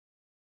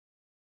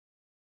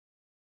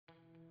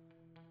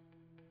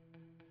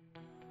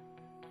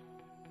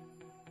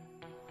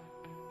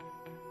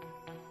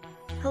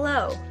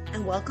Hello,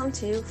 and welcome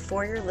to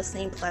For Your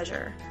Listening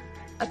Pleasure,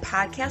 a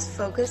podcast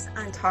focused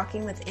on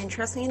talking with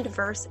interesting and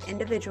diverse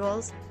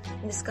individuals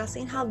and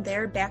discussing how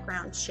their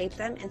backgrounds shape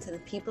them into the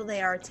people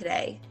they are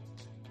today.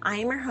 I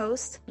am your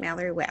host,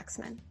 Mallory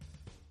Waxman.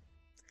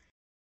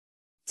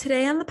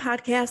 Today on the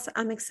podcast,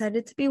 I'm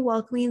excited to be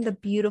welcoming the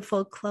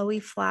beautiful Chloe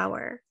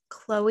Flower.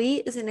 Chloe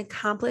is an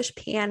accomplished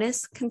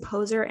pianist,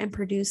 composer, and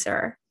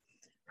producer.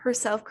 Her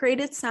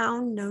self-created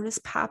sound, known as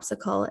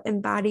Popsicle,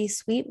 embodies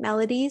sweet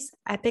melodies,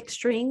 epic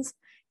strings,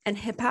 and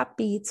hip-hop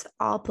beats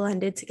all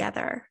blended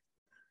together.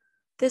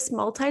 This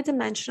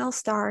multi-dimensional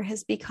star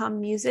has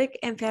become music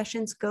and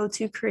fashion's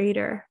go-to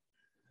creator.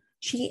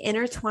 She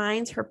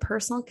intertwines her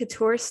personal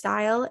couture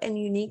style and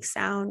unique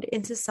sound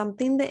into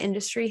something the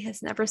industry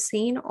has never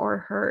seen or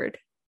heard.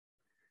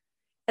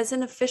 As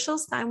an official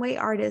Steinway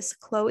artist,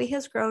 Chloe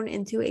has grown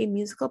into a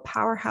musical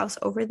powerhouse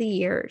over the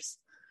years.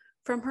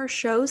 From her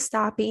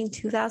show-stopping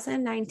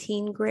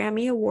 2019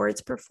 Grammy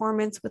Awards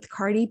performance with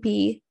Cardi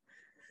B,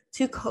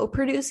 to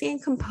co-producing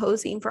and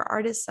composing for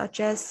artists such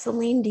as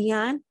Celine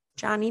Dion,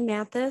 Johnny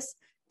Mathis,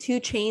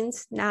 2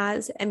 Chainz,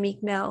 Nas, and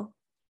Meek Mill.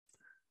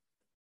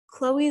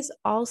 Chloe is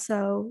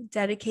also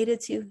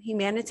dedicated to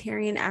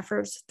humanitarian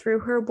efforts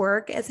through her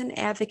work as an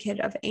advocate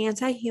of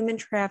anti-human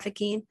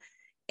trafficking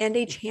and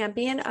a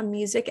champion of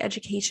music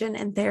education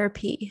and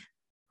therapy.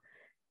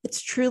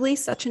 It's truly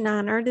such an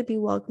honor to be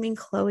welcoming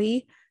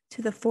Chloe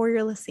to the For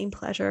Your Listening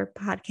Pleasure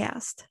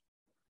podcast.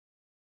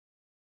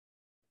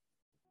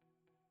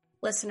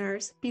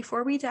 Listeners,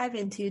 before we dive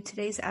into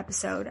today's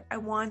episode, I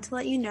want to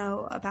let you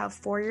know about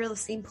For Your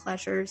Listening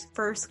Pleasure's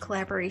first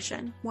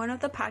collaboration. One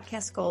of the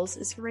podcast goals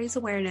is to raise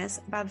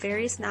awareness about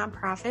various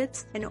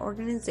nonprofits and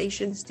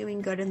organizations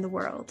doing good in the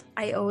world.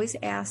 I always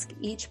ask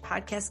each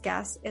podcast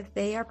guest if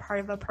they are part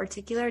of a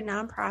particular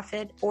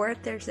nonprofit or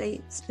if there's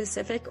a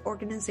specific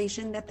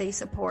organization that they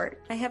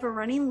support. I have a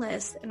running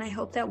list, and I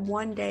hope that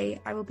one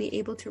day I will be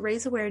able to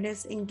raise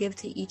awareness and give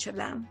to each of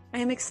them. I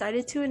am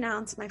excited to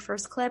announce my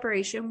first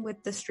collaboration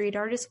with the street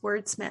artist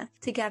Wordsmith.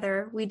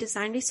 Together, we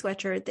designed a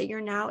sweatshirt that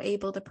you're now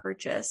able to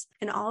purchase,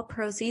 and all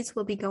proceeds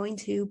will be going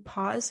to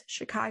Paws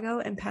Chicago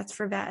and Pets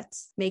for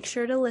Vets. Make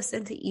sure to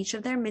listen to each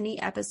of their mini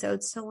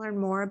episodes to learn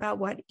more about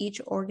what each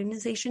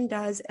organization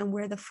does and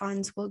where the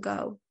funds will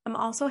go. I'm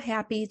also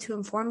happy to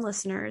inform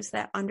listeners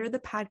that under the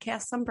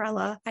podcast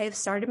umbrella, I have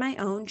started my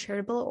own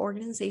charitable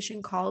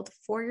organization called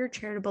For Your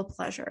Charitable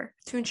Pleasure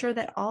to ensure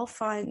that all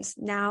funds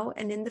now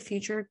and in the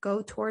future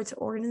go towards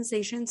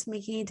organizations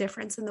making a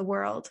difference in the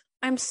world.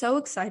 I'm so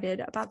excited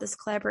about this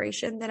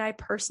collaboration that I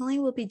personally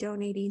will be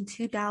donating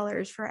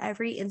 $2 for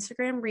every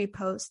Instagram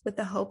repost with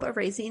the hope of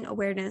raising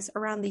awareness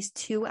around these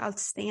two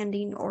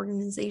outstanding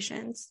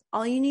organizations.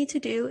 All you need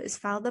to do is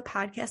follow the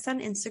podcast on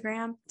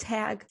Instagram,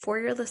 tag For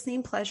Your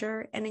Listening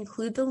Pleasure, and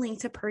include the link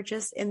to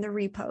purchase in the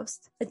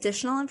repost.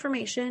 Additional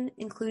information,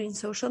 including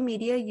social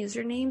media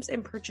usernames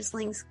and purchase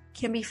links,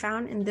 can be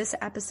found in this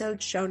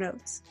episode's show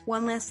notes.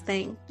 One last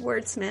thing,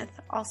 Wordsmith,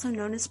 also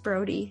known as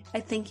Brody, I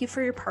thank you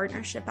for your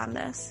partnership on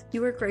this.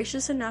 You were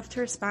gracious enough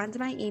to respond to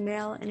my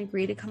email and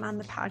agree to come on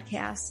the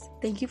podcast.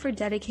 Thank you for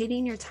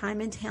dedicating your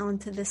time and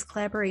talent to this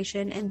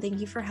collaboration, and thank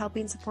you for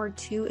helping support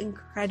 2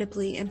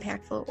 incredibly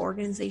impactful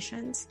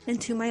organizations.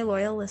 And to my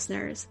loyal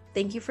listeners,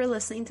 thank you for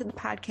listening to the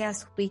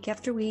podcast week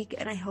after week,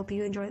 and I hope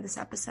you enjoy this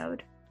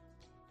episode.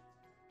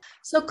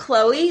 So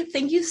Chloe,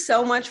 thank you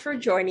so much for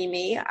joining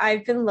me.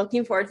 I've been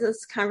looking forward to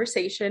this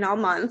conversation all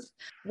month.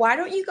 Why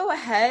don't you go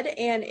ahead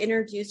and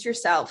introduce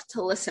yourself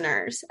to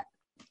listeners?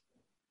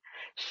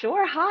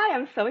 Sure. Hi,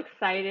 I'm so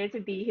excited to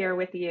be here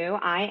with you.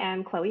 I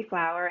am Chloe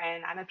Flower,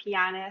 and I'm a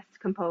pianist,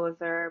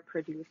 composer,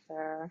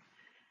 producer,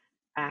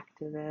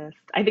 activist.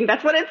 I think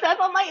that's what it says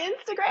on my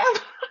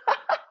Instagram.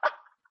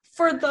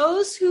 For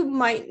those who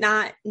might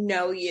not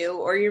know you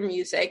or your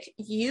music,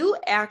 you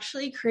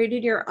actually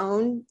created your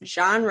own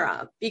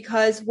genre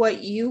because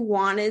what you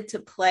wanted to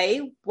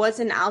play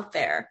wasn't out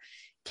there.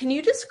 Can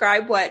you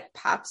describe what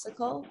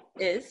Popsicle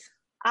is?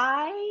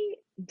 I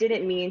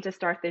didn't mean to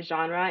start this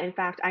genre. In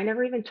fact, I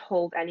never even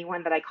told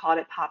anyone that I called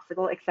it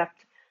Popsicle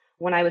except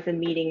when I was in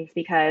meetings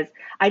because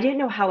I didn't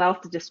know how else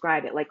to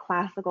describe it, like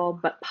classical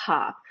but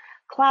pop.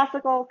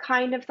 Classical,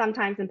 kind of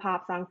sometimes in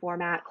pop song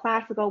format,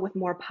 classical with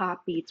more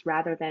pop beats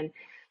rather than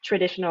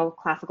traditional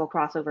classical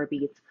crossover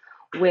beats,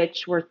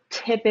 which were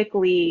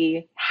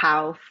typically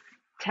house,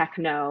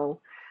 techno,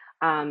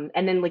 and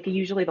then like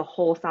usually the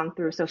whole song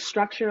through. So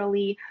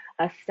structurally,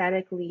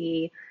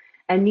 aesthetically,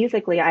 and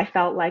musically, I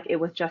felt like it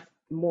was just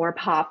more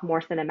pop,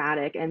 more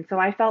cinematic. And so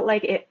I felt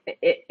like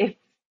if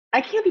I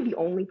can't be the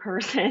only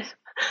person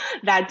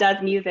that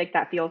does music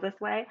that feels this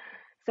way.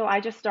 So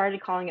I just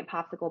started calling it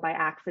Popsicle by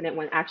accident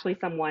when actually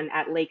someone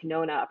at Lake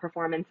Nona, a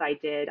performance I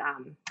did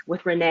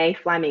with Renee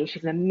Fleming,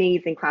 she's an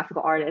amazing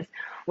classical artist.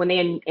 When they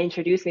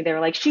introduced me, they were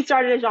like, she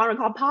started a genre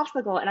called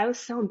Popsicle. And I was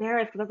so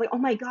embarrassed because I was like, oh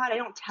my God, I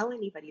don't tell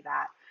anybody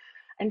that.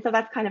 And so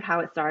that's kind of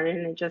how it started.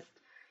 And it just,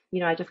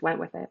 I just went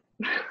with it.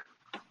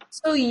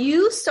 So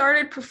you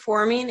started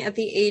performing at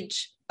the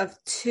age of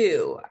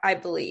 2, I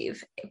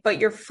believe, but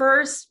your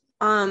first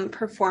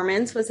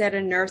performance was at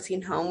a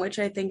nursing home, which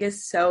I think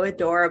is so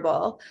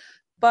adorable.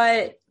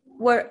 But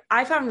what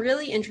I found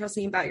really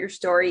interesting about your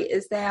story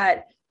is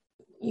that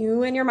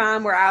you and your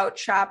mom were out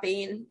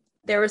shopping.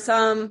 There was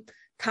some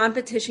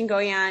competition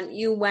going on.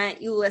 You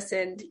went, you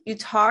listened, you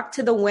talked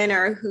to the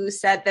winner who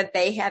said that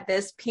they had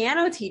this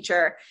piano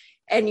teacher,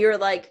 and you're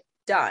like,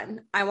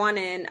 done. I want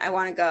in, I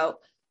want to go.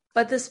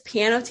 But this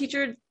piano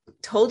teacher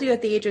told you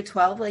at the age of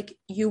 12, like,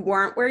 you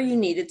weren't where you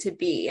needed to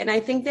be. And I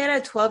think that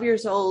at 12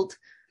 years old,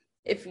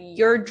 if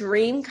your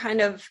dream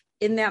kind of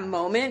in that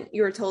moment,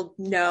 you were told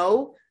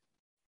no,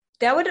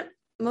 that would,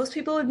 most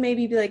people would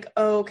maybe be like,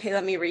 oh, okay,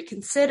 let me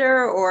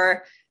reconsider,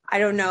 or I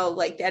don't know,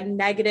 like that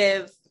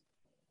negative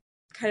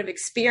kind of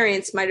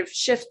experience might have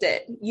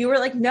shifted. You were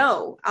like,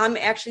 no, I'm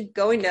actually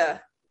going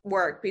to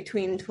work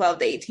between 12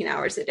 to 18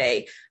 hours a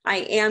day. I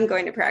am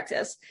going to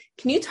practice.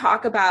 Can you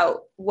talk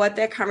about what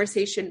that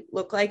conversation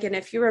looked like? And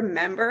if you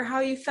remember how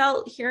you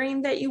felt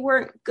hearing that you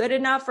weren't good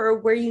enough or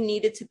where you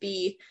needed to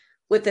be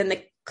within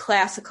the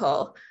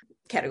classical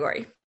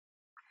category?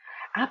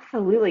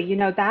 Absolutely. You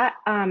know, that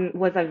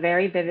was a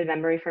very vivid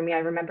memory for me. I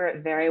remember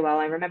it very well.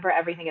 I remember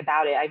everything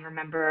about it. I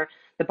remember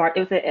it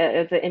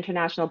was an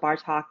international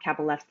Bartok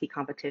Kabalevsky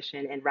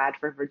competition in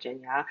Radford,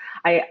 Virginia.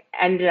 I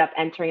ended up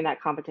entering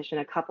that competition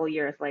a couple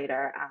years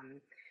later,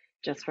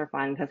 just for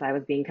fun because I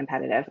was being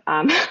competitive.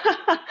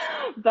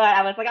 But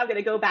I was like, I'm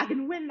gonna go back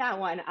and win that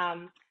one.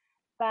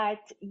 But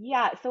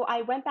yeah, so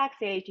I went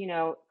backstage, you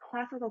know,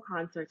 classical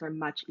concerts are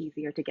much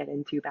easier to get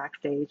into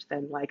backstage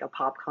than like a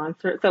pop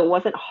concert. So it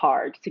wasn't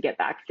hard to get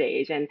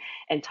backstage and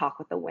talk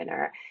with the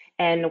winner.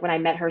 And when I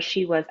met her,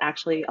 she was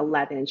actually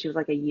 11. She was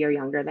like a year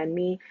younger than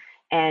me.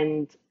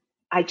 And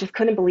I just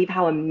couldn't believe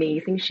how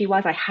amazing she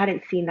was. I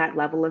hadn't seen that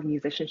level of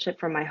musicianship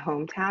from my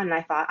hometown. And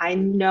I thought, I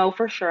know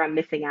for sure I'm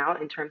missing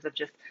out in terms of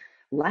just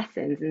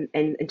lessons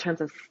and in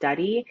terms of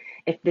study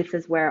if this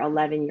is where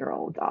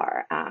 11-year-olds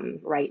are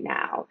right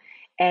now.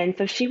 And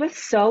so she was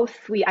so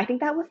sweet. I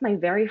think that was my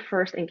very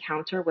first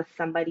encounter with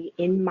somebody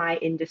in my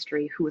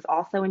industry who was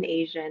also an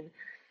Asian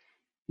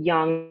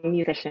young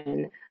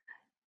musician.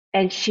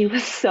 And she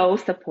was so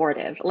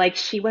supportive. Like,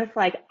 she was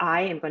like,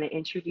 I am going to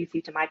introduce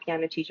you to my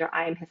piano teacher.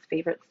 I am his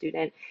favorite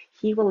student.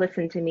 He will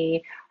listen to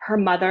me. Her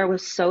mother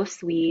was so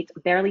sweet,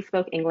 barely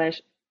spoke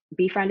English,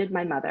 befriended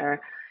my mother.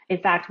 In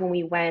fact, when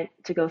we went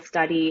to go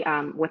study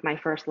with my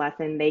first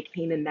lesson, they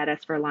came and met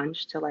us for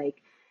lunch to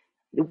like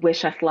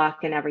wish us luck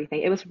and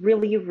everything. It was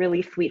really,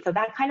 really sweet. So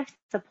that kind of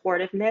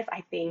supportiveness,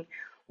 I think,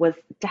 was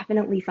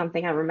definitely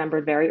something I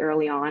remembered very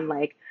early on.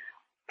 Like,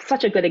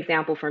 such a good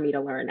example for me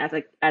to learn as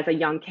a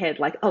young kid.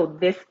 Like, oh,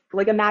 this,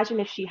 like, imagine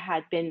if she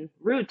had been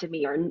rude to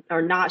me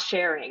or not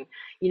sharing.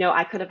 You know,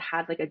 I could have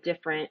had like a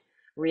different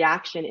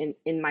reaction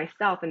in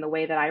myself in the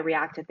way that I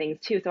react to things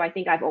too. So I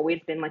think I've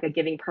always been like a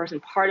giving person.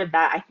 Part of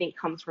that I think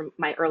comes from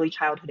my early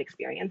childhood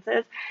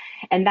experiences.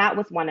 And that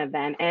was one of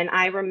them. And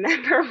I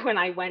remember when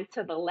I went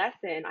to the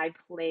lesson, I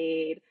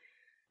played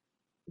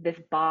this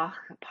Bach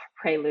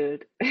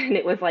prelude, and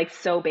it was like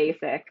so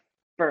basic.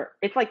 For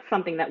it's like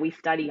something that we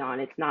study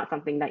on. It's not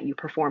something that you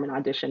perform an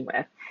audition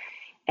with.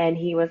 And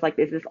he was like,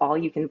 "Is this all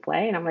you can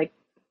play?" And I'm like,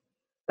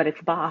 "But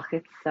it's Bach.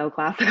 It's so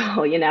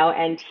classical, you know."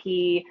 And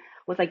he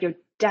was like, "You're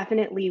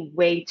definitely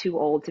way too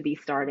old to be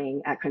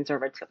starting at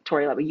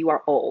conservatory level. You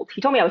are old."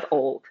 He told me I was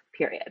old,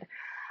 period.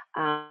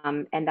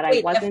 And that I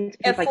Wait, wasn't.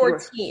 He's at like, "You were."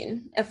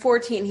 14, at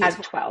 14, he At told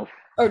you, 12.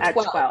 or At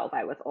 12. 12,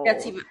 I was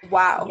That's old. even,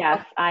 wow. Yes,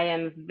 Okay. I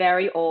am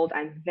very old.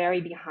 I'm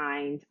very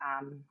behind,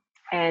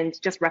 and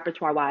just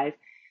repertoire wise.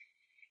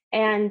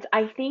 And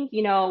I think,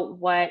 you know,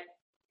 what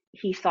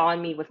he saw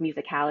in me was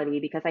musicality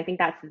because I think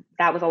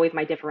that was always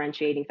my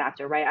differentiating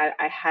factor, right?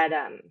 I had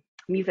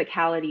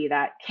musicality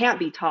that can't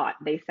be taught,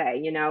 they say,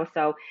 you know,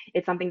 so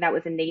it's something that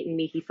was innate in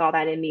me. He saw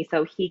that in me.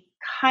 So he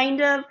kind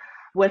of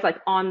was like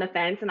on the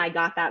fence, and I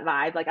got that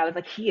vibe. Like, I was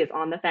like, he is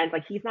on the fence.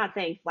 Like, he's not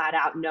saying flat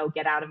out, no,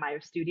 get out of my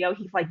studio.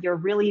 He's like, you're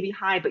really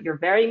behind, but you're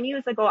very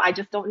musical. I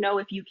just don't know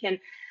if you can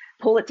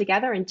pull it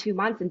together in 2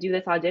 months and do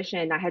this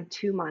audition. I had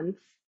 2 months,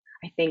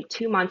 I think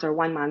 2 months or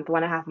 1 month,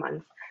 1.5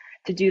 months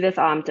to do this,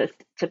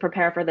 to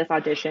prepare for this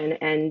audition.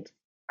 And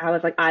I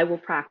was like, I will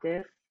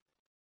practice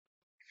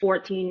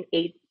 14,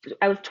 8,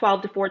 I was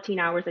 12 to 14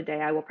 hours a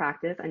day. I will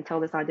practice until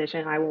this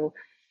audition. I will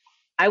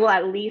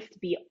at least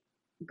be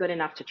good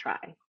enough to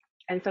try.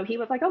 And so he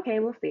was like, okay,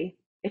 we'll see.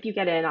 If you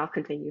get in, I'll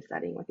continue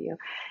studying with you.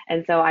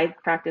 And so I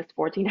practiced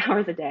 14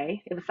 hours a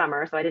day. It was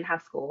summer, so I didn't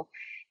have school.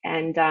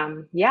 And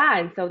yeah,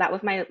 and so that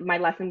was my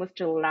lesson was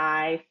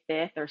July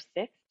 5th or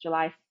 6th,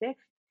 July 6th.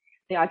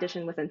 The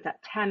audition was in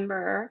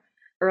September,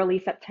 early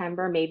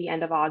September, maybe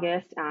end of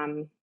August.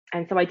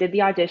 And so I did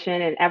the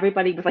audition, and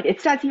everybody was like, "It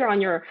says here on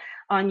your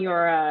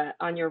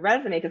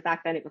resume," because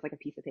back then it was like a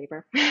piece of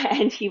paper.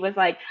 And he was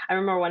like, I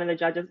remember one of the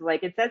judges was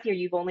like, "It says here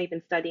you've only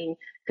been studying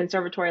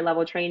conservatory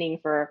level training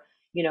for,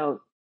 you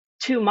know,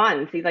 2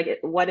 months." He's like,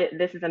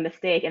 this is a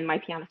mistake." And my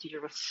piano teacher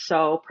was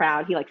so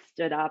proud. He like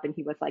stood up and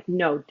he was like,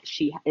 "No,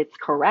 it's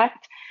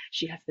correct.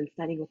 She has been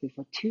studying with me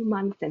for 2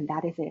 months, and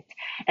that is it."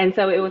 And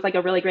so it was like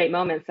a really great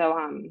moment. So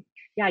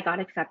yeah, I got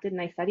accepted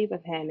and I studied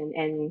with him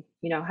and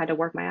had to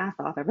work my ass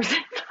off ever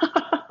since.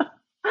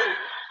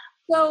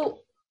 So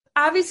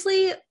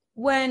obviously,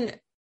 when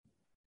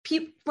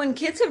when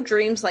kids have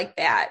dreams like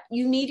that,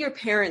 you need your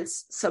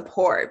parents'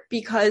 support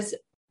because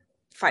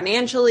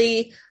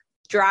financially,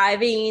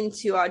 driving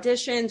to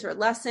auditions or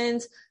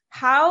lessons,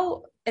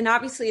 how, and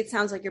obviously it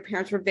sounds like your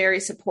parents were very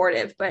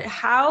supportive, but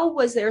how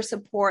was their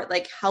support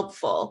like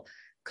helpful?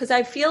 Because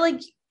I feel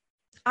like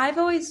I've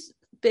always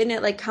been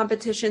at like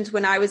competitions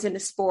when I was in a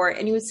sport,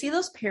 and you would see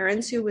those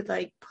parents who would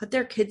like put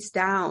their kids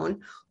down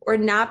or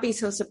not be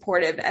so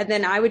supportive. And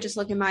then I would just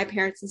look at my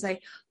parents and say,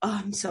 oh,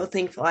 I'm so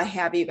thankful I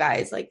have you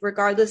guys. Like,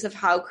 regardless of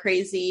how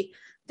crazy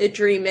the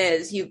dream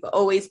is, you've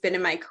always been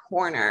in my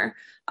corner.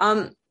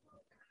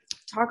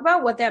 Talk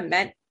about what that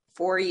meant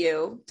for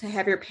you to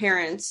have your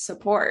parents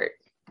support.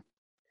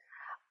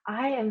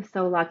 I am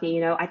so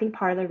lucky. I think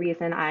part of the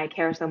reason I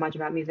care so much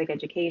about music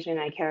education,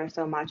 I care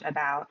so much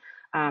about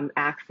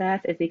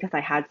access is because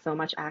I had so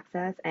much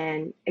access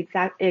and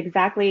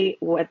exactly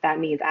what that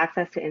means,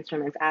 access to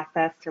instruments,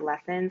 access to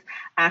lessons,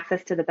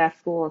 access to the best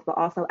schools, but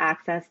also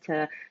access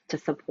to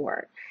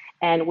support.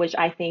 And which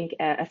I think,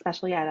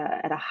 especially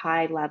at a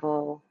high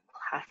level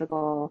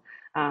classical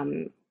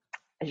um,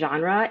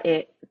 genre,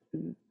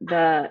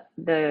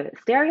 the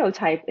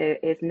stereotype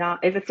is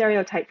a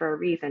stereotype for a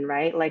reason,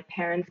 right? Like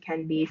parents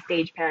can be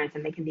stage parents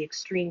and they can be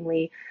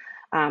extremely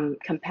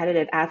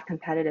competitive as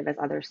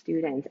other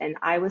students. And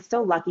I was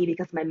so lucky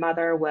because my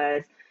mother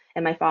was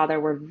and my father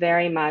were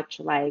very much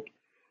like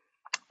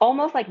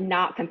almost like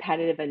not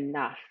competitive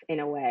enough in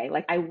a way.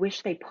 Like I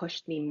wish they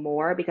pushed me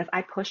more because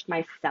I pushed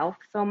myself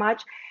so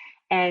much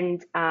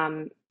and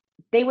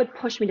they would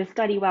push me to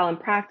study well and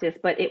practice,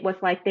 but it was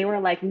like they were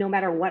like, no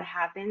matter what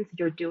happens,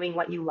 you're doing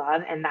what you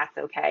love, and that's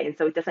okay. And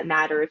so it doesn't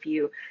matter if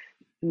you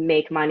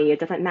make money, it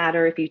doesn't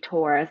matter if you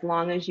tour, as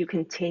long as you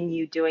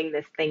continue doing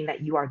this thing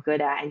that you are good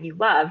at and you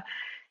love,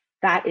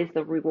 that is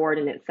the reward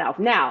in itself.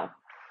 Now,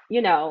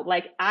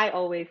 like I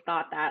always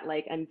thought that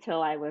like until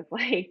I was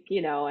like,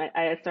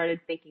 I started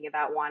thinking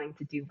about wanting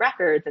to do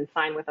records and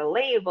sign with a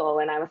label.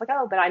 And I was like,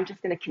 oh, but I'm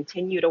just going to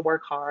continue to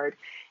work hard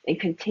and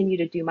continue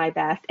to do my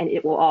best and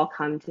it will all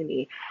come to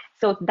me.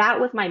 So that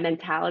was my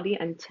mentality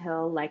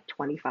until like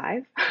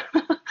 25,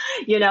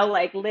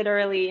 like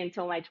literally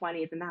until my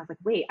 20s. And I was like,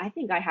 wait, I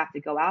think I have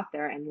to go out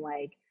there and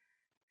like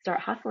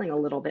start hustling a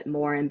little bit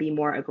more and be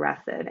more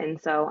aggressive.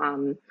 And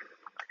so,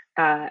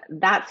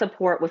 that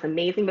support was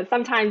amazing, but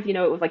sometimes, it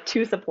was like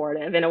too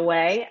supportive in a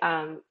way,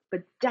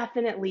 but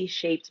definitely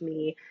shaped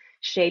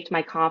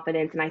my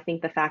confidence. And I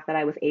think the fact that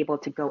I was able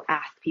to go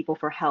ask people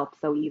for help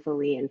so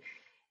easily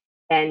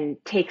and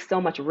take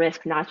so much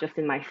risk, not just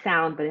in my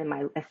sound, but in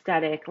my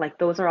aesthetic, like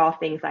those are all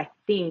things I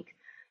think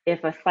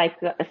if a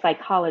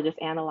psychologist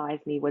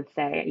analyzed me would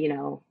say,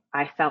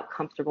 I felt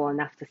comfortable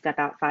enough to step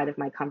outside of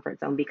my comfort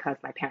zone because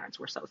my parents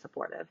were so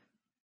supportive.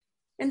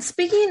 And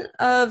speaking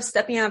of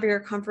stepping out of your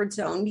comfort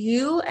zone,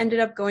 you ended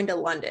up going to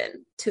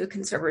London to a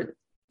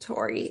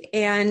conservatory.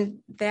 And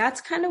that's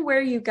kind of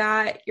where you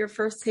got your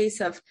first taste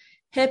of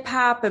hip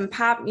hop and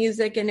pop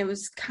music. And it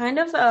was kind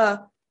of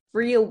a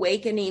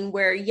reawakening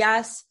where,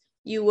 yes,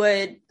 you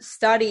would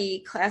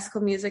study classical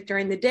music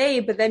during the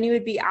day, but then you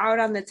would be out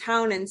on the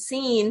town and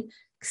scene,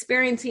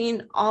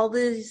 experiencing all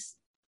this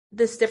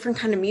different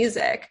kind of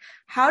music.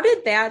 How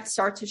did that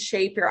start to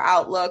shape your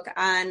outlook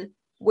on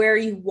where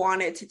you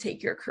wanted to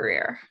take your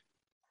career?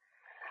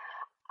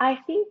 I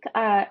think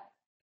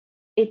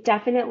it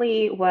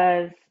definitely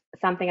was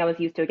something I was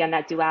used to. Again,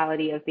 that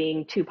duality of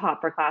being too pop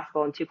for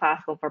classical and too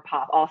classical for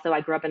pop. Also,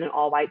 I grew up in an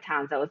all-white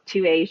town, so it was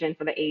too Asian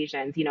for the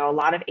Asians. A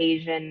lot of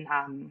Asian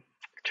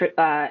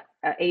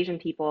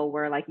people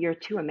were like, "You're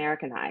too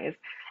Americanized,"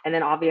 and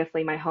then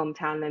obviously my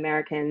hometown, the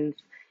Americans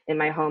in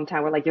my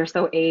hometown were like, "You're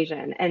so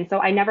Asian," and so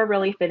I never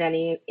really fit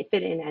in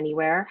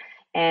anywhere,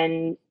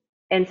 and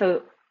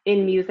so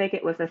in music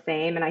it was the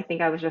same, and I think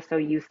I was just so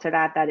used to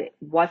that it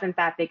wasn't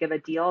that big of a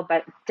deal,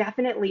 but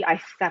definitely I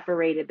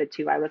separated the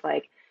two. I was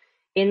like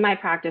in my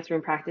practice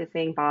room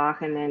practicing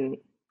Bach and then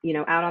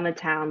out on the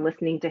town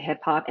listening to hip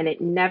hop, and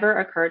it never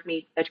occurred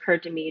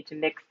to me to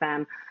mix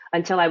them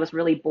until I was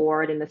really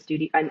bored in the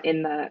studio and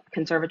in the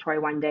conservatory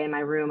one day in my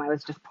room. I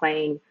was just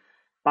playing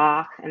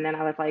Bach, and then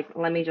I was like,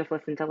 let me just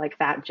listen to like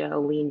Fat Joe,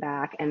 Lean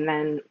Back, and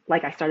then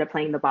like I started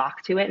playing the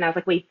Bach to it, and I was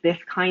like, wait, this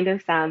kind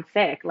of sounds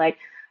sick. Like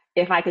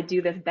if I could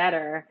do this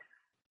better,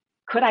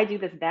 could I do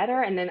this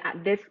better? And then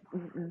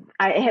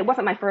it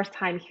wasn't my first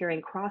time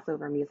hearing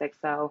crossover music,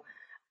 so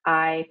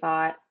I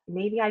thought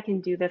maybe I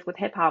can do this with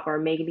hip hop, or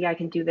maybe I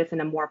can do this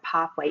in a more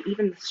pop way.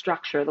 Even the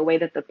structure, the way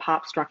that the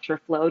pop structure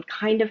flowed,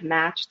 kind of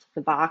matched the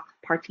Bach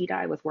partita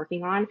I was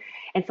working on,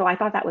 and so I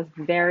thought that was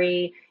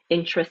very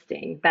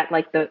interesting. That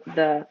like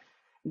the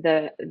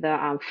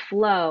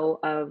flow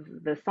of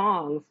the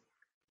songs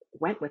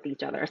went with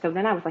each other. So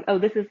then I was like, oh,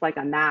 this is like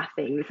a math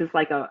thing. This is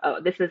like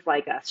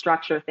a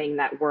structure thing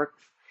that works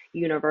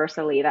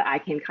universally that I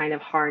can kind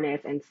of harness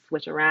and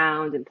switch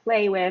around and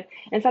play with.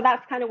 And so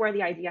that's kind of where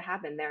the idea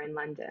happened there in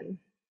London.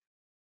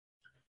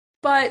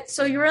 But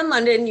so you were in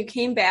London, you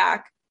came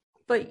back,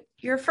 But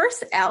your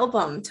first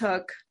album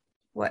took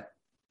what,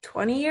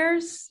 20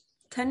 years?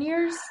 10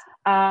 years?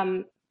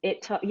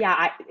 It took,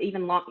 yeah,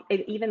 even long,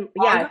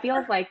 Longer? it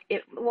feels like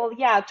it, well,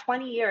 yeah,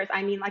 20 years.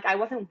 I mean, like I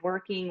wasn't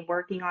working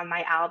on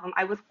my album.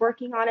 I was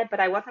working on it, but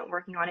I wasn't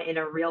working on it in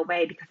a real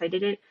way because I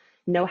didn't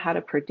know how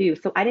to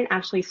produce. So I didn't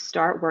actually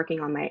start working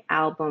on my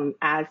album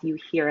as you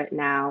hear it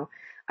now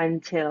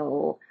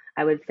until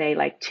I would say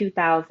like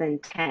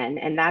 2010.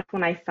 And that's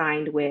when I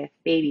signed with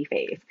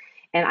Babyface.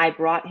 And I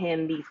brought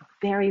him these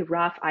very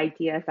rough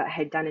ideas that I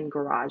had done in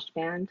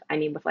GarageBand. I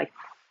mean, with like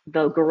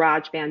the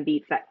GarageBand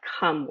beats that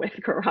come with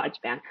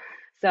GarageBand.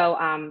 So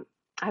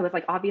I was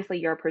like, obviously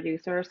you're a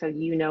producer, so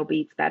you know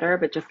beats better,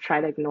 but just try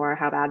to ignore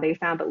how bad they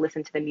sound, but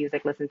listen to the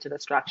music, listen to the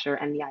structure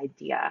and the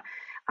idea.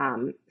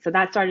 So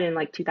that started in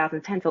like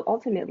 2010. So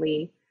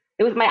ultimately,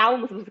 it was my album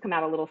was supposed to come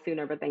out a little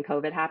sooner, but then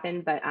COVID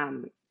happened. But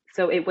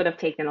so it would have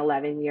taken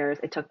 11 years.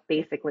 It took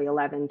basically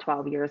 11,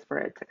 12 years for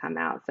it to come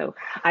out. So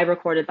I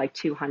recorded like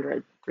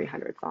 200,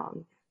 300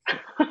 songs.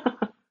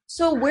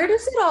 So where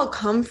does it all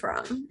come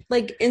from?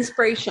 Like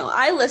inspirational.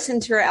 I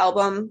listened to your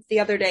album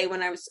the other day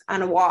when I was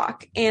on a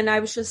walk, and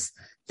I was just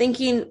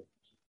thinking,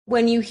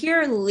 when you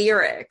hear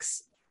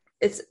lyrics,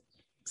 it's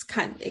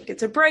kind of like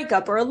it's a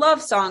breakup or a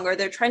love song, or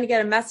they're trying to get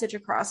a message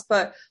across.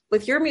 But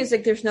with your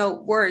music, there's no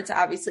words,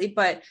 obviously,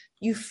 but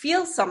you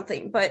feel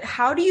something. But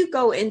how do you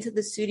go into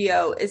the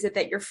studio? Is it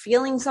that you're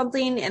feeling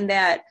something and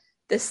that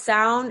the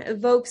sound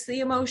evokes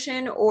the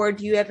emotion, or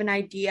do you have an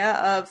idea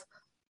of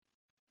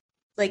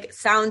like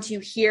sounds you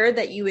hear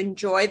that you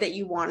enjoy that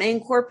you want to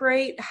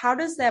incorporate? How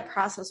does that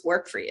process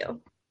work for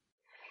you?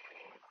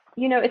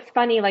 You know, it's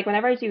funny, like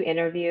whenever I do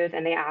interviews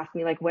and they ask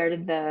me like where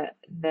did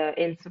the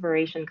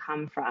inspiration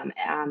come from?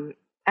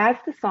 As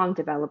the song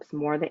develops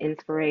more, the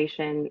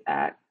inspiration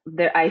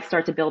there I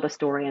start to build a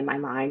story in my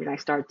mind and I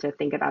start to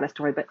think about a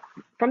story. But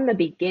from the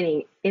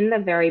beginning, in the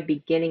very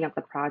beginning of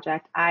the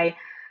project, I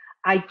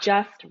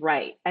just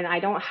write and I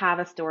don't have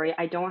a story.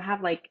 I don't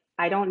have like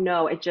I don't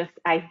know. I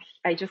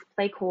just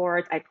play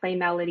chords, I play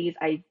melodies,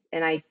 I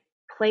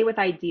play with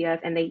ideas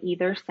and they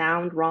either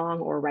sound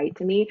wrong or right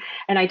to me.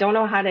 And I don't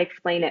know how to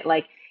explain it.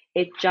 Like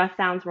it just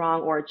sounds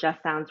wrong or it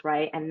just sounds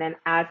right. And then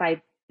as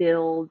I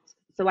build,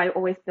 so I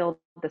always build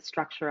the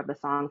structure of the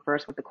song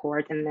first with the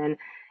chords and then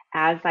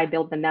as I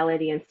build the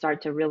melody and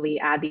start to really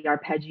add the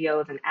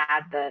arpeggios and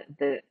add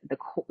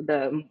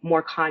the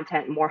more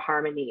content, more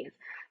harmonies,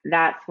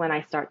 that's when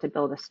I start to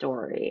build a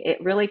story.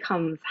 It really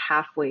comes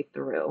halfway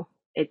through.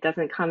 It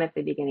doesn't come at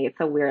the beginning. It's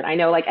so weird. I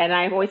know, like, and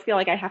I always feel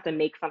like I have to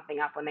make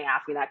something up when they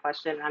ask me that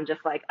question. And I'm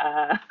just like,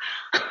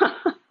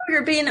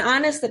 You're being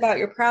honest about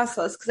your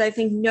process, because I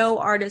think no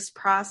artist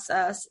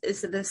process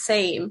is the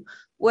same.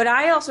 What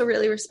I also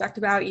really respect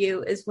about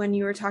you is when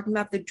you were talking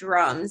about the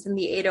drums and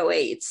the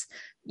 808s,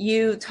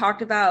 you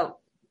talked about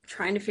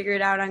trying to figure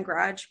it out on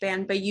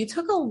GarageBand, but you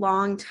took a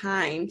long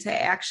time to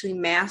actually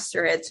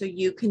master it so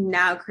you can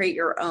now create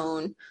your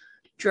own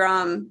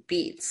drum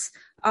beats.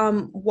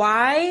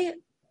 Why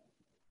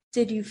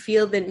did you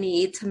feel the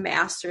need to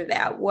master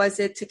that? Was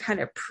it to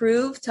kind of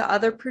prove to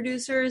other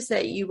producers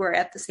that you were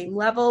at the same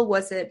level?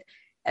 Was it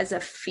as a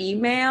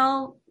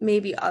female,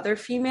 maybe other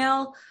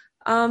female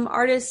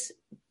artists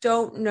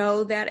don't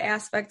know that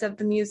aspect of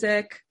the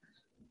music?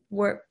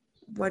 What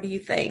do you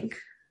think?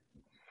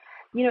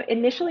 you know,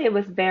 initially it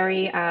was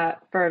very,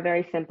 for a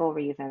very simple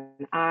reason.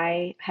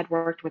 I had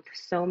worked with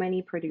so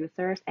many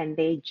producers and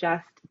they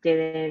just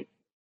didn't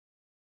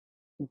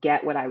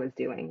get what I was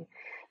doing.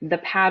 The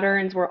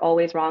patterns were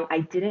always wrong. I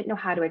didn't know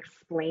how to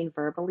explain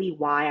verbally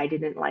why I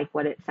didn't like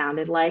what it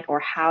sounded like or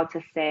how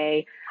to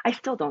say, I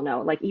still don't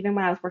know. Like even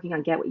when I was working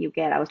on Get What You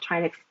Get, I was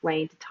trying to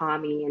explain to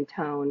Tommy and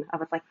Tone. I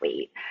was like,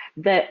 wait,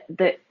 the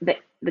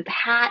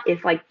hat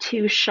is like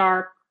too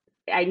sharp.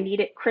 I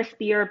need it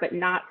crispier, but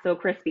not so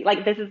crispy.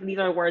 Like these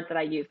are words that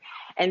I use.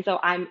 And so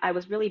I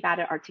was really bad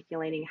at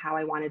articulating how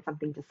I wanted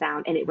something to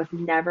sound, and it was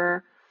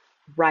never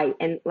right.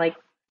 And like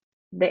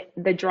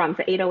the drums,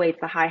 the 808s,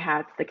 the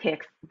hi-hats, the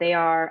kicks,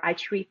 I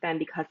treat them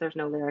because there's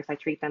no lyrics. I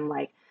treat them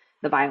like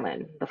the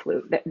violin, the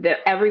flute.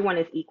 Everyone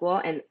is equal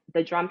and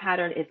the drum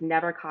pattern is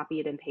never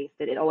copied and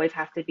pasted. It always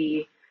has to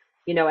be,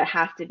 it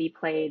has to be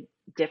played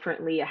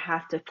differently. It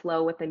has to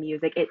flow with the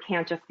music. It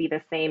can't just be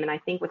the same. And I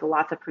think with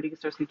lots of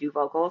producers who do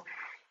vocals,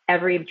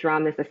 every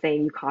drum is the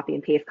same. You copy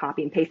and paste,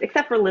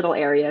 except for little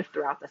areas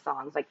throughout the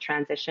songs, like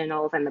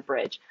transitionals and the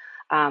bridge.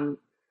 Um,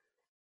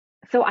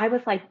 so I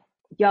was like,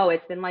 yo,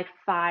 it's been like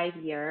 5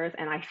 years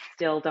and I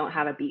still don't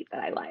have a beat that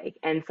I like.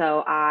 And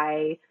so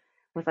I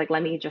was like,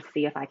 let me just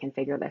see if I can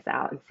figure this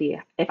out and see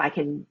if I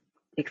can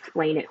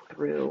explain it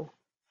through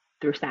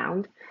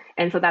sound.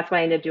 And so that's what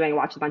I ended up doing. I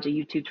watched a bunch of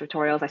YouTube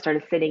tutorials. I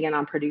started sitting in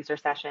on producer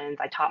sessions.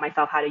 I taught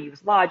myself how to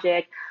use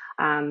Logic.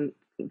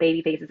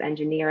 Babyface's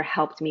engineer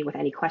helped me with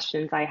any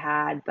questions I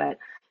had. But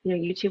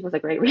YouTube was a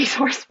great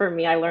resource for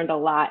me. I learned a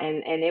lot,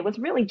 and it was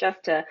really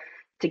just to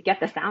get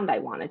the sound I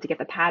wanted, to get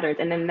the patterns.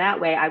 And then that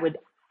way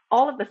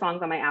all of the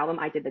songs on my album,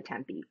 I did the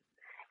temp beat.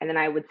 And then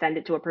I would send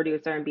it to a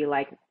producer and be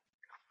like,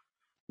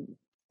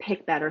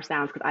 pick better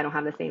sounds because I don't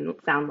have the same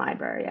sound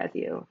library as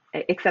you,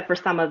 except for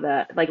some of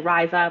the, like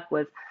Rise Up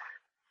was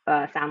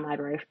sound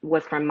library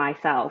was from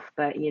myself,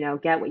 but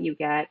Get What You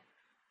Get,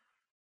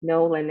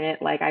 No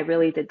Limit, like I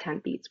really did 10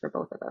 beats for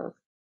both of those.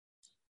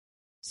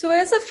 So,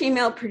 as a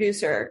female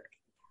producer,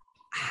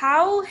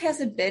 how has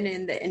it been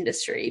in the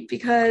industry?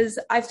 Because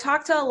I've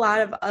talked to a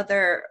lot of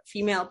other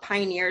female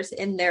pioneers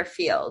in their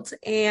field,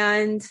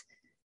 and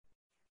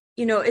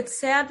it's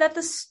sad that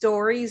the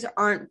stories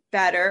aren't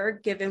better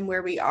given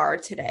where we are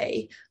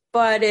today,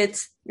 but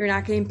you're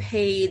not getting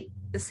paid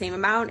the same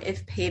amount,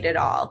 if paid at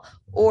all,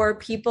 or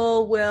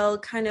people will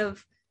kind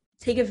of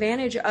take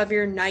advantage of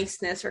your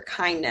niceness or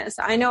kindness.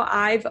 I know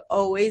I've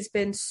always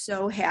been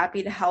so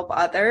happy to help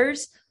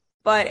others,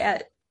 but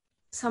at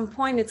some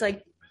point it's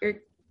like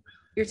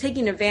you're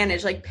taking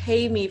advantage, like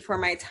pay me for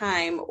my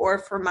time or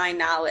for my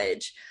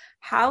knowledge.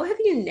 How have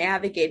you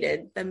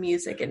navigated the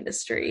music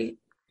industry?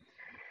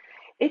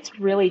 It's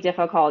really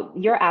difficult.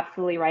 You're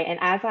absolutely right. And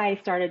as I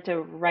started to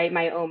write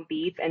my own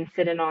beats and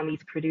sit in on these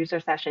producer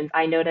sessions,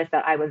 I noticed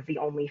that I was the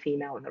only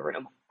female in the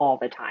room all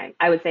the time.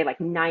 I would say like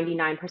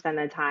 99% of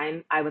the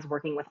time, I was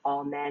working with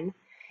all men.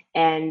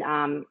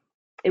 And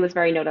it was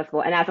very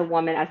noticeable. And as a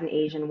woman, as an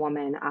Asian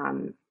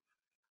woman,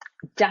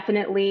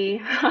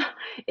 definitely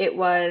it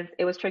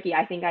was tricky.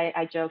 I think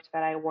I joked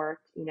that I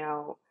worked,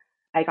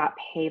 I got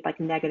paid like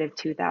negative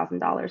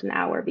 $2,000 an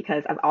hour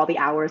because of all the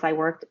hours I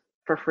worked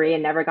for free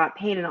and never got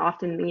paid. And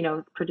often,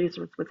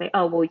 producers would say,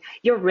 "Oh, well,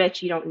 you're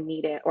rich, you don't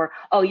need it," or,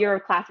 "Oh, you're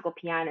a classical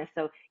pianist,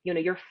 so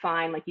you're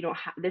fine. Like you don't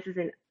have this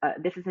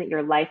isn't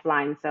your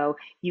lifeline, so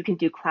you can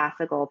do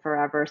classical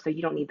forever, so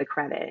you don't need the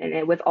credit." And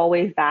it was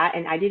always that.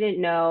 And I didn't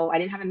know. I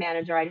didn't have a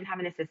manager. I didn't have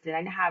an assistant.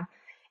 I didn't have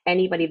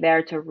anybody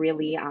there to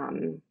really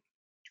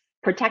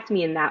protect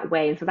me in that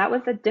way. And so that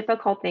was a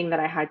difficult thing that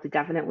I had to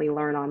definitely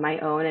learn on my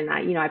own. And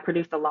I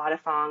produced a lot of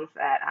songs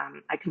that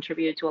I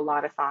contributed to a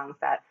lot of songs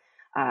that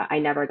I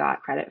never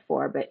got credit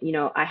for. But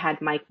I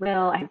had Mike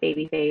Will, I had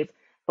Babyface,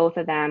 both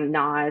of them,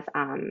 Nas.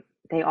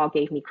 They all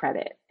gave me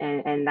credit,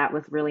 and that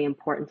was really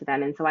important to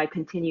them. And so I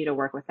continue to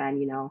work with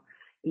them,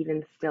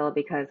 even still,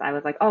 because I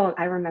was like, oh,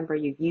 I remember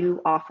you.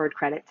 You offered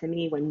credit to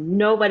me when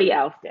nobody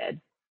else did.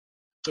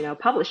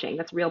 Publishing,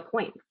 that's real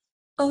point.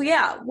 Oh,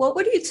 yeah. What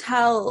would you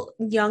tell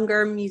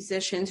younger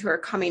musicians who are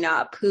coming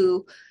up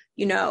who,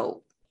 you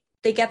know,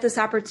 they get this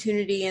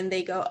opportunity and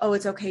they go, oh,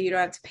 it's okay. You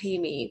don't have to pay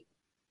me.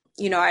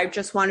 I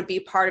just want to be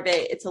part of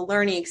it. It's a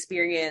learning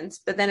experience.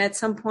 But then at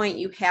some point,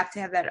 you have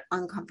to have that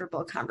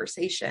uncomfortable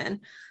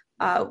conversation.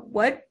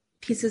 What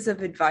pieces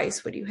of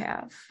advice would you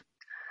have?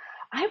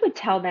 I would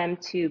tell them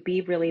to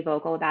be really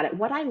vocal about it.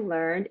 What I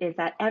learned is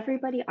that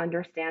everybody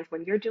understands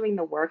when you're doing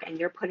the work and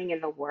you're putting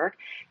in the work,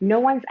 no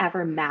one's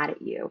ever mad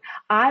at you.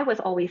 I was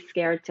always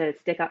scared to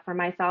stick up for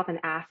myself and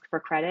ask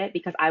for credit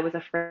because I was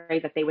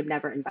afraid that they would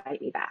never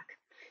invite me back.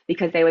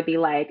 Because they would be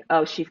like,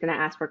 oh, she's going to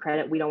ask for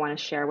credit. We don't want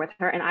to share with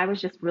her. And I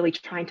was just really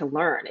trying to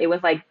learn. It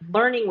was like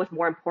learning was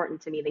more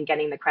important to me than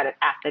getting the credit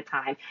at the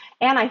time.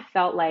 And I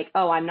felt like,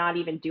 oh, I'm not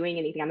even doing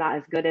anything. I'm not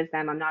as good as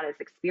them. I'm not as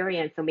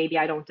experienced. So maybe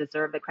I don't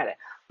deserve the credit.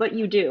 But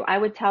you do. I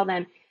would tell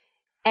them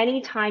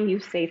anytime you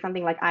say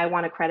something like, I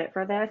want a credit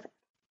for this,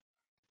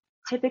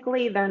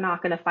 typically they're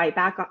not going to fight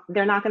back.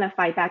 They're not going to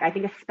fight back. I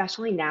think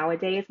especially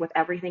nowadays with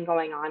everything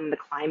going on in the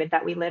climate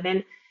that we live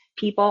in,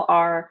 people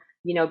are,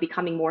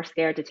 becoming more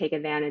scared to take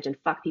advantage and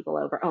fuck people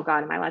over. Oh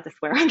God, am I allowed to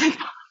swear on this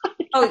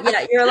Oh, podcast?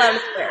 yeah, you're allowed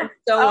to swear.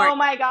 Don't worry. Oh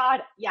my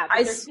God. Yeah,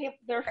 but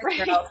they're I swear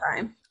afraid. all the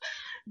time.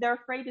 They're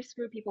afraid to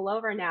screw people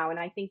over now. And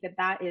I think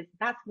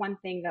that's one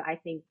thing that I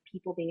think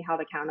people being held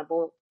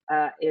accountable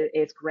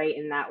is great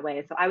in that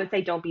way. So I would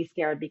say don't be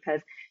scared because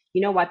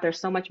you know what?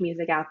 There's so much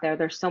music out there.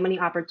 There's so many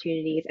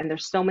opportunities and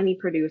there's so many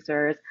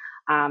producers.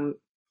 Um,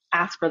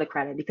 Ask for the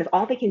credit because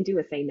all they can do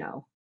is say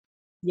no,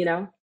 you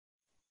know?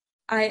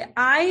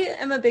 I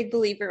am a big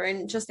believer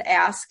in just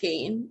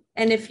asking.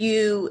 And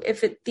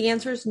the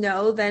answer is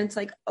no, then it's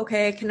like,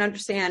 okay, I can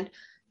understand,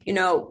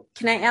 can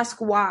I ask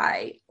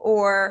why?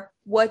 Or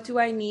what do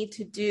I need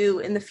to do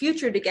in the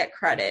future to get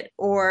credit?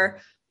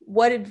 Or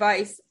what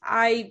advice?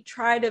 I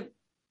try to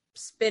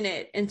spin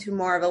it into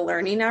more of a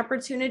learning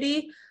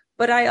opportunity.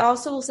 But I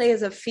also will say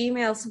as a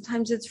female,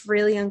 sometimes it's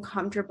really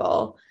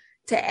uncomfortable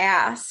to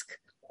ask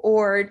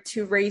or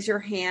to raise your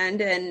hand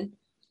and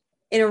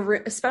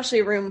especially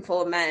a room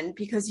full of men,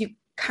 because you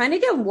kind of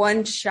get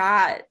one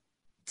shot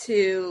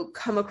to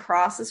come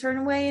across a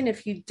certain way. And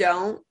if you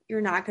don't,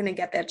 you're not going to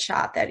get that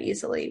shot that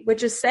easily,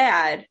 which is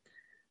sad,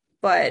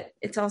 but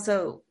it's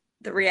also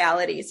the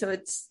reality. So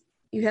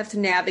you have to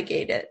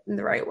navigate it in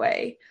the right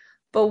way.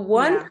 But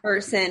one Yeah.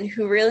 person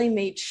who really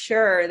made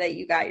sure that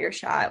you got your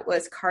shot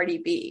was Cardi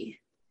B.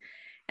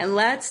 And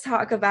let's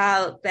talk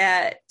about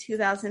that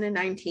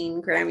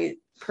 2019 Grammy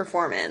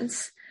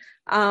performance.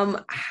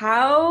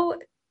 How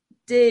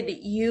did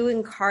you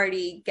and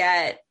Cardi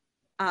get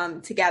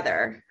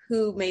together?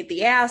 Who made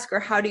the ask, or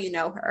how do you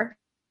know her?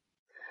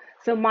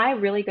 So my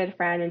really good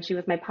friend, and she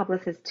was my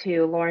publicist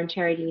too, Lauren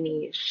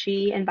Cheridini,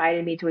 she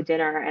invited me to a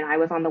dinner and I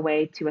was on the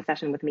way to a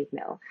session with Meek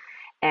Mill.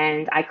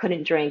 and I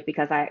couldn't drink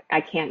because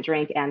I can't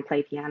drink and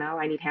play piano.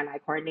 I need hand-eye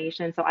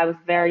coordination. So I was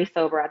very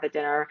sober at the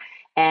dinner,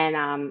 and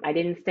I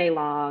didn't stay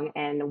long.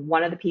 And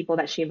one of the people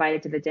that she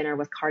invited to the dinner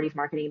was Cardi's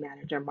marketing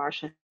manager,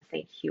 Marcia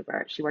St.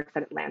 Hubert. She works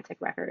at Atlantic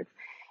Records.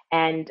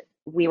 And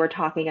we were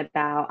talking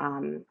about,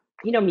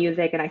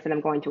 music. And I said,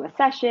 I'm going to a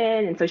session.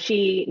 And so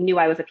she knew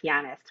I was a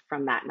pianist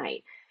from that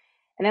night.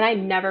 And then I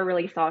never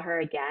really saw her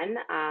again.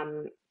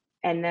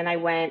 And then I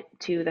went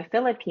to the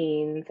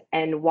Philippines.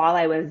 And while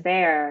I was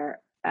there,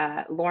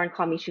 Lauren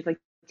called me. She's like,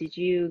 did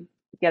you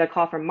get a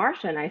call from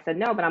Marcia? And I said,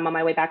 no, but I'm on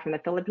my way back from the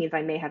Philippines.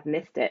 I may have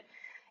missed it.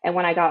 And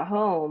when I got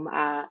home,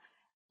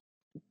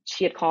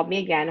 she had called me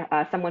again.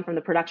 Someone from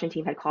the production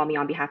team had called me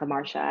on behalf of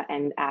Marcia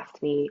and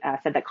asked me,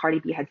 said that Cardi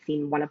B had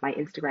seen one of my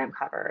Instagram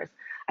covers.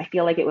 I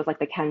feel like it was like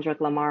the Kendrick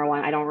Lamar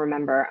one. I don't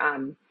remember.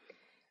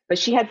 But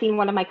she had seen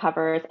one of my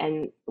covers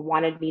and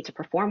wanted me to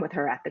perform with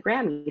her at the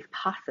Grammys,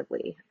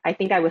 possibly. I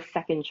think I was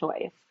second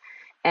choice.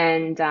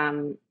 And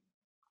I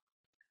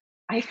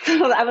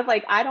was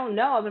like, I don't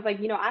know. I was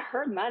like, I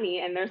heard money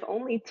and there's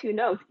only two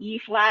notes, E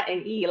flat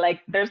and E.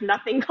 Like there's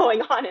nothing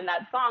going on in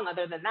that song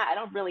other than that.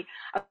 I was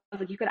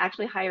like, you could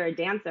actually hire a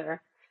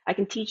dancer. I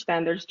can teach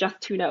them. There's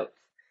just two notes.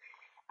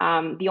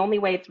 The only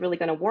way it's really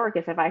going to work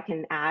is if I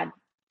can add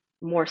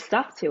more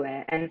stuff to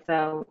it. And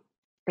so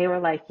they were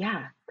like,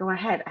 yeah, go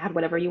ahead, add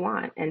whatever you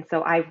want. And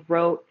so I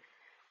wrote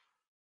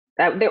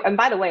that. And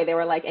by the way, they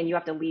were like, and you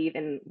have to leave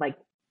in like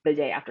the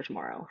day after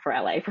tomorrow for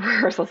LA for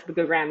rehearsals. The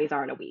good Grammys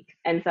are in a week.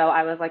 And so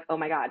I was like, oh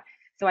my God.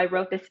 So I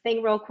wrote this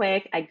thing real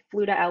quick. I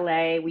flew to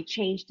LA. We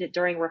changed it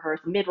during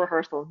rehearsal, mid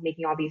rehearsal,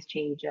 making all these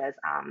changes.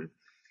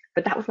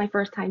 But that was my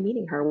first time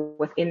meeting her,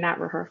 was in that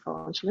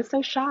rehearsal. And she was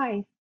so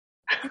shy.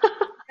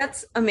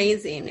 That's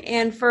amazing.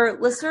 And for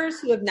listeners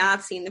who have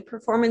not seen the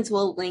performance,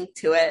 we'll link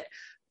to it.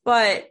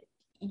 But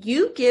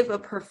you give a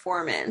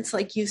performance,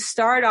 like you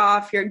start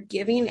off, you're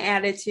giving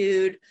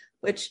attitude,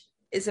 which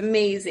is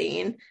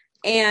amazing.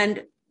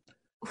 And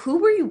who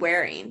were you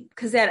wearing?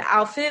 Because that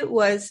outfit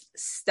was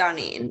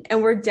stunning.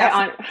 And we're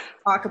definitely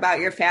talk about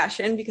your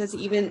fashion, because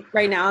even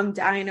right now I'm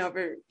dying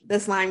over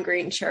this lime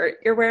green shirt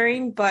you're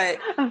wearing, but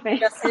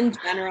just in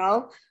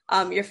general,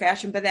 your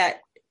fashion, but that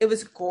it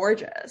was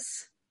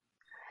gorgeous.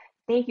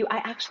 Thank you. I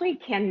actually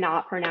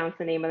cannot pronounce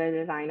the name of the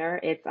designer.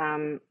 It's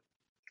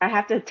I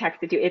have to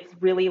text it to you. It's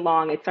really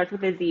long. It starts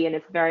with a Z and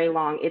it's very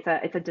long. It's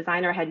a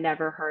designer I had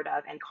never heard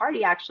of. And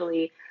Cardi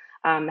actually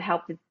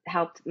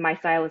helped my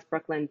stylist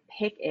Brooklyn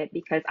pick it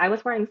because I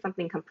was wearing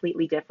something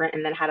completely different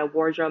and then had a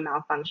wardrobe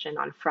malfunction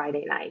on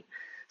Friday night.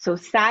 So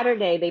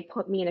Saturday they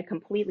put me in a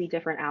completely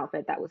different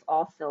outfit that was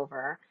all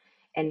silver.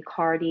 And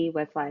Cardi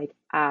was like,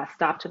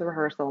 stopped to the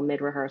rehearsal, mid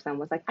rehearsal, and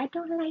was like, I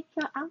don't like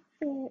your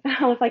outfit.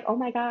 I was like, oh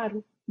my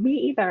God,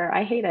 me either.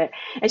 I hate it.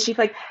 And she's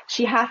like,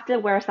 she has to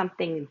wear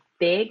something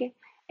big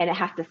and it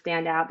has to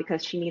stand out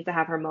because she needs to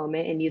have her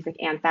moment in music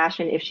and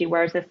fashion. If she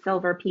wears a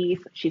silver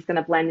piece, she's going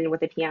to blend in with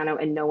the piano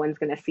and no one's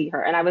going to see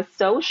her. And I was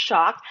so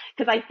shocked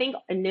because I think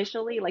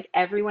initially, like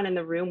everyone in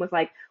the room was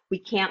like, we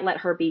can't let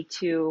her be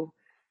too,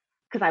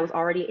 because I was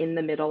already in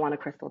the middle on a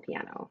crystal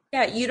piano.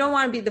 Yeah, you don't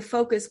want to be the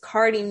focus.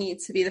 Cardi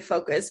needs to be the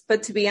focus.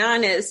 But to be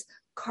honest,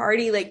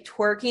 Cardi like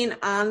twerking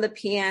on the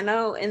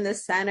piano in the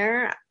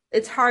center,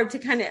 it's hard to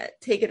kind of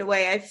take it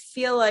away. I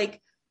feel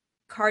like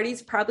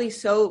Cardi's probably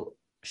so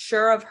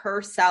sure of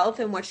herself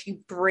and what she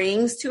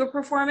brings to a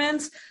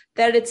performance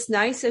that it's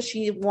nice that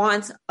she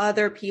wants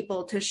other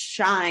people to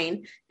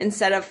shine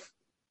instead of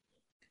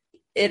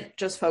it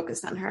just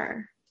focused on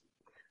her.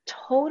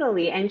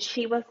 Totally. And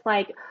she was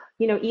like,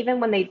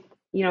 even when they,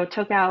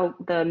 took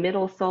out the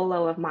middle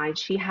solo of mine,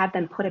 she had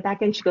them put it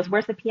back in. She goes,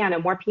 where's the piano?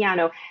 More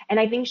piano. And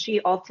I think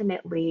she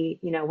ultimately,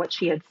 what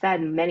she had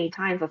said many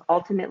times was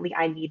ultimately,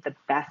 I need the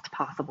best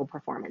possible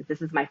performance.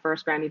 This is my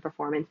first Grammy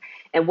performance.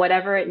 And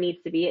whatever it needs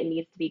to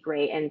be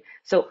great. And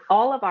so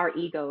all of our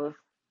egos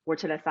were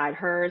to the side,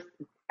 hers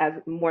as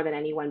more than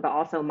anyone, but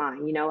also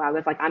mine. I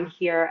was like, I'm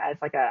here as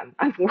like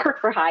I work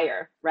for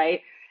hire,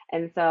 right?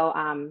 And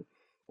so,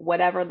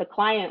 whatever the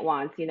client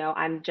wants,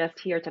 I'm just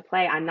here to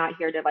play. I'm not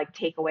here to like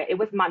take away. It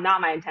was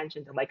not my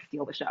intention to like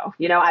steal the show.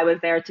 I was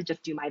there to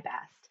just do my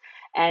best.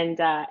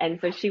 And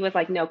so she was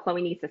like, no,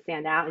 Chloe needs to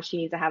stand out and she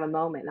needs to have a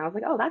moment. And I was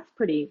like, oh, that's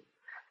pretty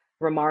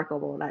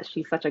remarkable that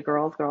she's such a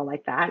girl's girl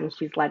like that. And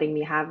she's letting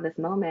me have this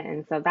moment.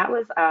 And so that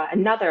was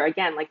another,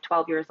 again, like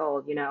 12 years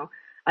old,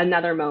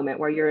 another moment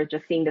where you're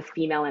just seeing this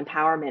female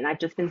empowerment. I've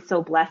just been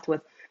so blessed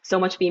with so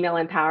much female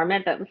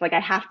empowerment that it's like,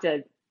 I have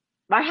to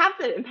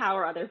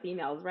empower other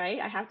females, right?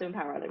 I have to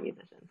empower other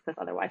musicians because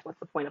otherwise, what's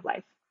the point of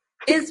life?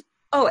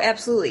 Oh,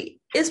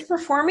 absolutely. Is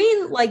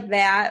performing like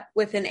that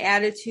with an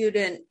attitude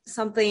and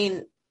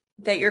something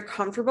that you're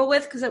comfortable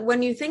with? Because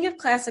when you think of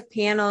classic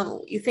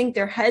piano, you think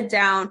they're head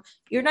down,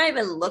 you're not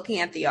even looking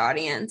at the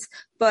audience,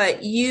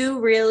 but you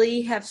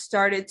really have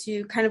started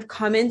to kind of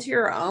come into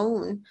your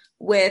own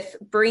with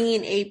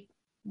bringing a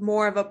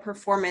more of a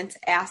performance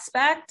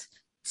aspect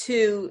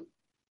to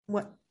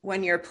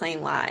when you're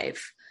playing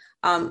live.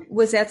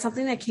 Was that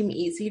something that came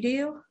easy to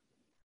you?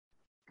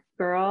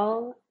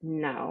 Girl,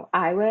 no.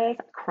 I was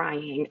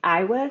crying.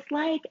 I was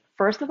like,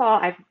 first of all,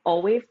 I've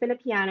always been a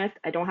pianist.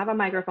 I don't have a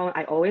microphone.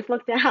 I always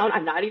look down.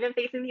 I'm not even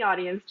facing the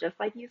audience, just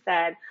like you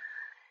said.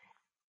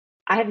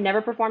 I have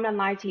never performed on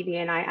live TV,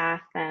 and I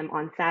asked them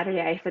on Saturday.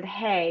 I said,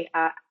 "Hey,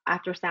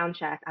 after sound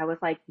check, I was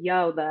like,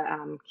 yo,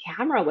 the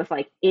camera was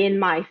like in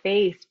my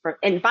face for."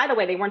 And by the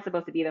way, they weren't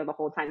supposed to be there the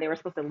whole time. They were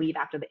supposed to leave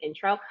after the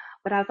intro.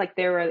 But I was like,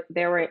 they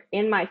were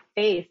in my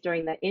face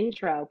during the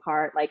intro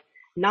part, like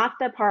not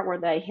the part where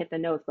they hit the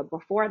notes, but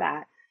before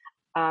that.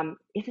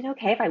 Is it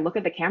okay if I look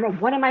at the camera?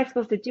 What am I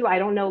supposed to do? I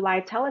don't know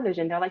live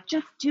television. They're like,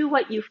 just do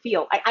what you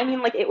feel. I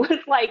mean, like it was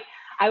like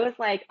I was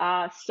like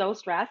so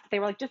stressed. They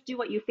were like, just do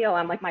what you feel.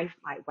 I'm like, my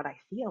what I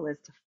feel is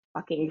to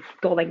fucking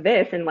go like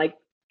this and like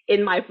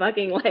in my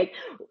fucking like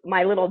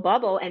my little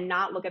bubble and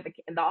not look at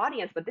the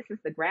audience. But this is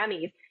the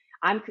Grammys.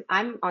 I'm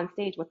on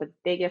stage with the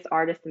biggest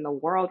artist in the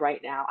world right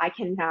now. I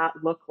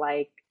cannot look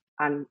like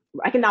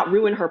I cannot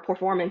ruin her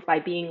performance by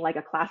being like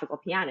a classical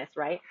pianist,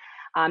 right?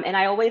 And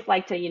I always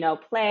like to,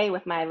 play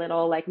with my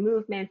little like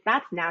movements.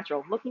 That's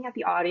natural. Looking at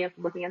the audience,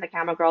 looking at the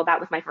camera girl, that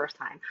was my first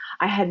time.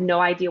 I had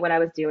no idea what I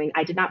was doing.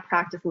 I did not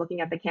practice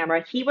looking at the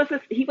camera. He was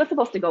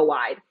supposed to go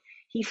wide.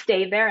 He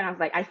stayed there, and I was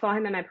like, I saw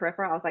him in my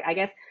peripheral. I was like, I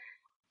guess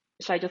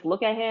should I just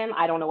look at him?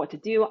 I don't know what to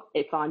do.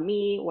 It's on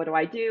me. What do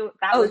I do?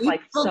 That Oh, was you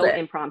like killed so it.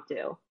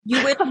 impromptu.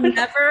 You would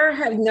never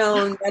have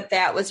known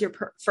that was your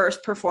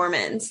first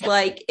performance.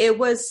 Like it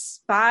was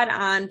spot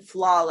on,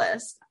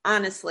 flawless,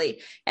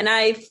 honestly. And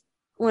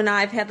when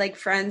I've had like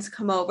friends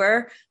come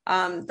over,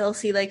 they'll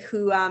see like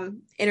who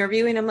I'm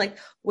interviewing. I'm like,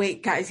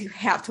 wait, guys, you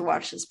have to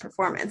watch this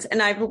performance.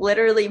 And I've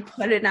literally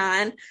put it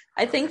on,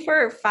 I think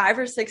for 5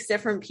 or 6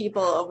 different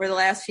people over the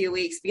last few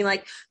weeks, being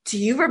like, do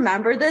you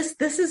remember this?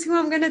 This is who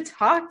I'm going to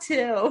talk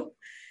to.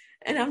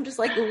 And I'm just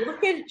like,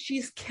 look at,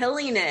 she's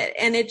killing it.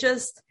 And it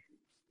just,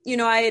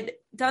 I had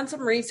done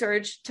some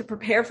research to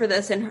prepare for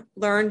this and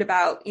learned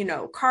about,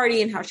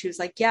 Cardi and how she was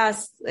like,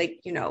 yes, like,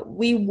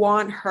 we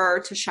want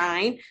her to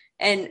shine.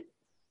 And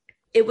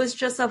it was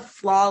just a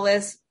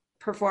flawless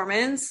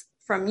performance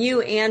from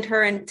you and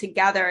her. And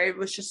together, it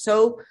was just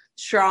so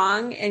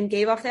strong and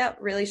gave off that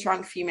really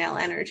strong female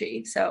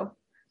energy. So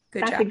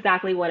good That's job.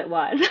 exactly what it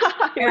was.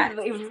 Yes.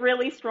 It was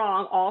really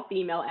strong, all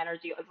female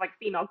energy. It was like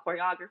female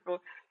choreographer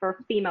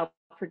for female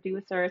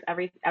producers.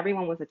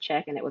 Everyone was a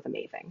chick, and it was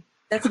amazing.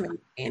 That's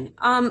amazing.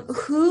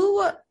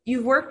 Who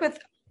you've worked with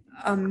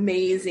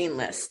amazing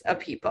list of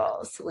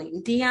people: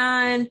 Celine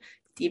Dion,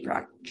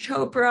 Deepak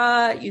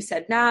Chopra. You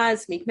said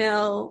Nas, Meek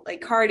Mill,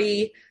 like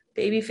Cardi,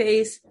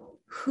 Babyface.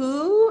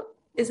 Who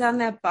is on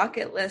that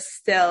bucket list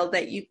still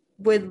that you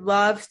would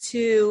love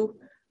to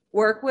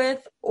work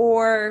with,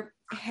 or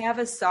have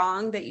a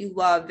song that you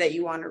love that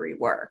you want to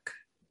rework?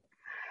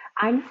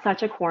 I'm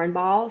such a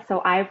cornball, so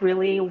I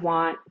really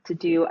want to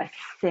do a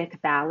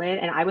sick ballad,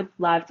 and I would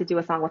love to do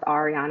a song with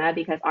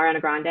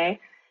Ariana Grande,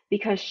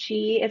 because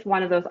she is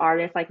one of those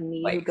artists like me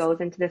who Like, goes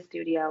into the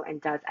studio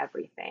and does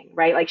everything,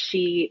 right? Like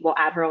she will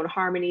add her own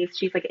harmonies.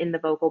 She's like in the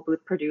vocal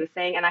booth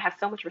producing, and I have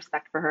so much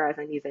respect for her as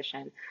a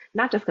musician,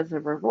 not just because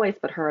of her voice,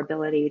 but her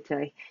ability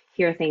to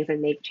hear things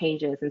and make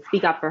changes and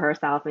speak up for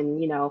herself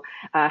and,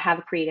 have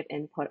a creative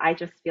input. I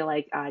just feel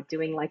like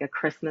doing like a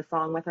Christmas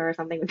song with her or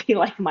something would be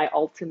like my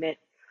ultimate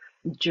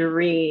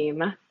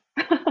dream.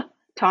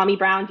 Tommy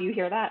Brown, do you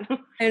hear that?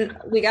 and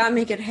we gotta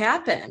make it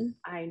happen.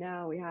 I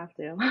know we have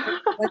to.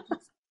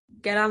 Let's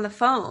get on the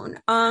phone.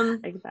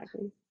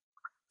 Exactly.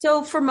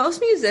 So for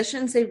most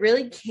musicians, they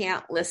really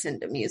can't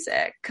listen to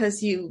music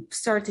because you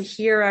start to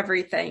hear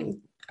everything.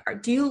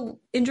 Do you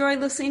enjoy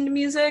listening to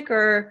music,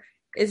 or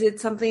is it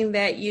something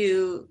that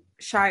you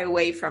shy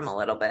away from a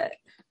little bit?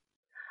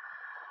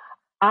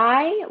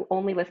 I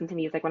only listen to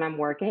music when I'm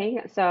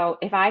working. So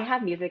if I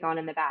have music on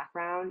in the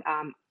background,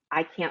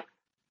 I can't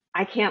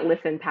I can't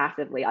listen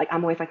passively. Like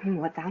I'm always like,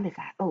 what sound is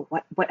that? Oh,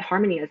 what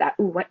harmony is that?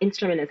 Oh, what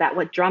instrument is that?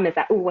 What drum is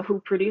that? Oh, who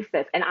produced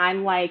this? And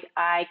I'm like,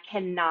 I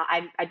cannot.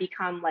 I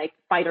become like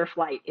fight or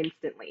flight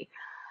instantly.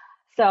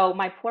 So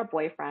my poor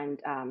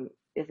boyfriend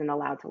isn't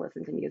allowed to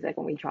listen to music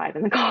when we drive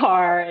in the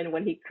car and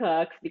when he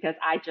cooks because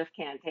I just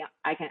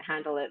I can't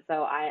handle it.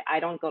 So I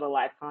don't go to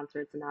live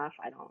concerts enough.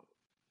 I don't.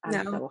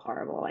 I'm No. so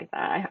horrible like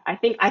that. I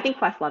think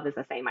Questlove is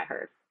the same. I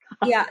heard.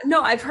 Yeah,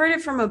 no, I've heard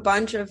it from a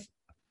bunch of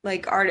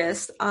like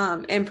artists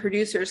and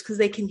producers because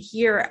they can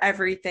hear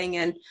everything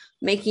and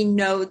making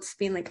notes,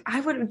 being like, I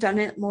would have done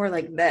it more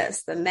like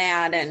this than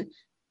that. And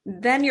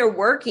then you're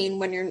working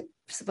when you're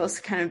supposed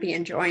to kind of be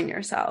enjoying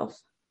yourself.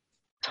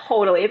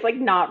 Totally. It's like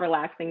not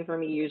relaxing for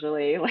me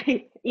usually.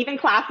 Like even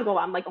classical,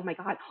 I'm like, oh my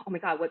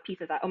God, what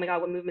piece is that? Oh my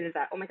God, what movement is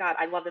that? Oh my God,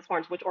 I love this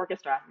horns. Which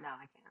orchestra? No,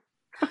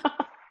 I can't.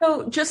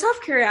 So just out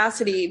of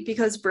curiosity,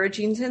 because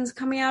Bridgerton's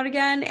coming out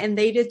again and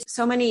they did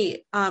so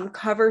many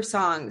cover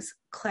songs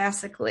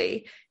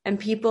classically and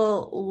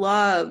people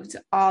loved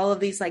all of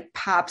these like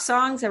pop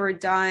songs that were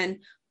done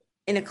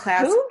in a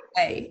classic Who?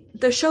 way.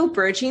 The show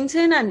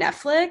Bridgerton on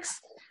Netflix,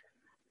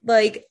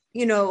 like,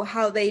 you know,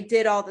 how they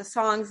did all the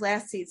songs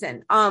last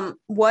season.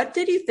 What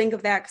did you think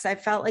of that? Because I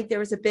felt like there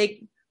was a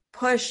big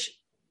push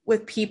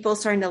with people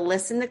starting to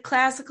listen to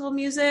classical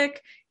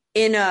music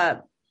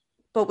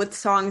but with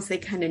songs they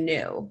kind of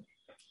knew.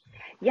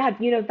 Yeah,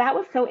 that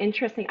was so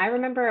interesting. I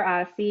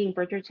remember seeing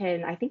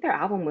Bridgerton. I think their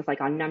album was like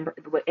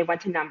it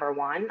went to number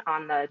one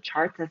on the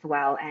charts as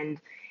well. And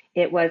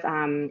it was,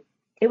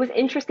 it was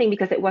interesting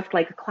because it was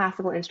like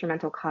classical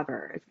instrumental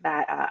covers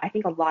that I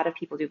think a lot of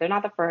people do. They're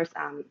not the first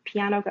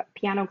piano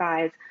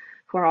guys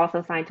who are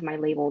also signed to my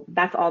label.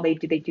 That's all they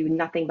do. They do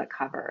nothing but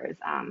covers.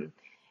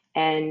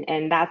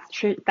 And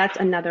that's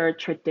another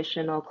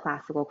traditional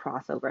classical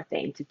crossover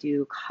thing to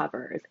do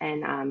covers.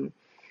 And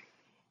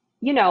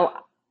you know,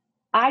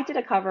 I did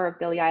a cover of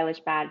Billie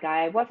Eilish Bad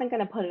Guy. I wasn't going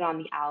to put it on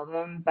the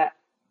album, but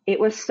it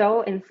was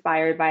so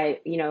inspired by,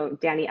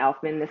 Danny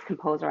Elfman, this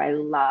composer I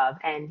love.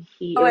 And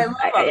Oh, I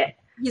love him.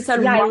 He's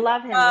done yeah, I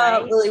love him, Wonka,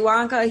 right? Willy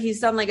Wonka. He's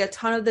done like a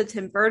ton of the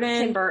Tim Tim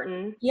Burton.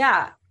 Burton.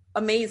 Yeah,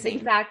 amazing.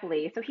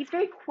 Exactly. So he's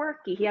very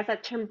quirky. He has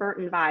that Tim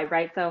Burton vibe,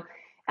 right? So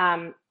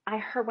when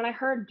I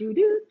heard do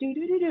do do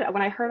do do do,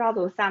 when I heard all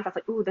those sounds, I was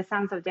like, ooh, the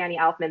sounds of Danny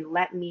Elfman.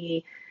 Let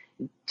me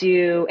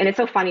do, and it's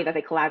so funny that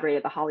they collaborated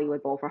at the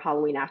Hollywood Bowl for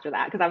Halloween after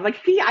that, because I was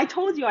like, see, I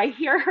told you, I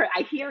hear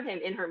him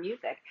in her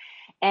music.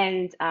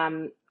 And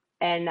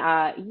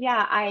yeah,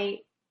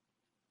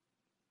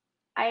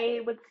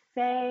 I would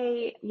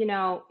say,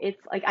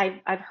 it's like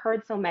I've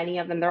heard so many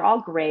of them. They're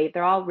all great.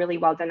 They're all really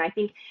well done. I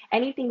think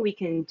anything we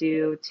can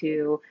do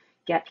to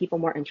get people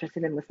more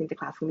interested in listening to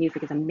classical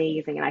music is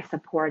amazing, and I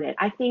support it.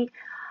 I think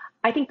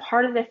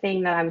part of the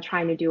thing that I'm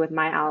trying to do with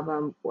my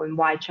album and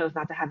why I chose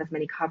not to have as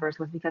many covers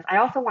was because I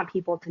also want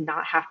people to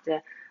not have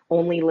to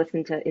only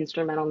listen to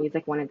instrumental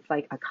music when it's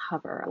like a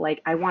cover.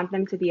 Like I want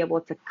them to be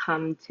able to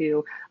come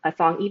to a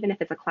song, even if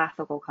it's a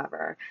classical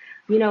cover.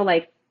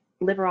 Like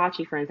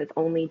Liberace, for instance,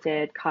 only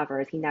did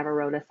covers. He never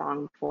wrote a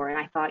song before. And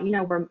I thought,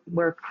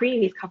 we're creating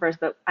these covers,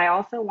 but I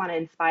also want to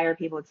inspire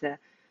people to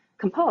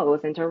compose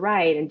and to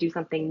write and do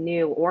something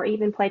new, or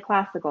even play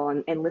classical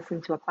and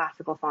listen to a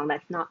classical song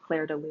that's not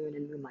Claire de Lune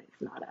and Moonlight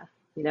Sonata,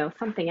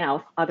 something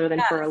else other than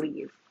Yes. For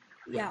Elise.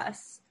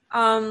 Yes.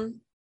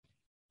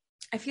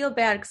 I feel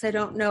bad because I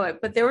don't know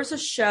it, but there was a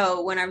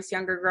show when I was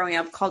younger growing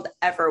up called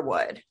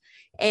Everwood,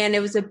 and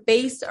it was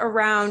based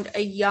around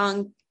a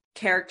young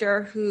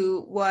character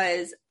who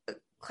was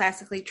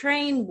classically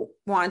trained,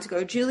 wanted to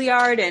go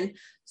Juilliard. And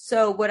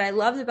so what I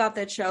loved about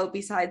that show,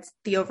 besides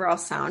the overall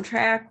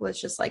soundtrack, was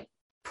just like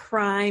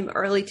prime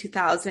early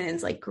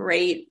 2000s, like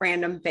great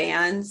random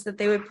bands that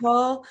they would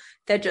pull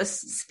that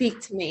just speak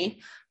to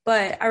me.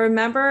 But I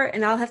remember,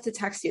 and I'll have to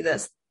text you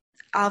this,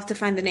 I'll have to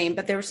find the name,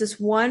 but there was this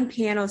one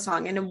piano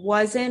song, and it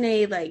wasn't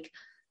a like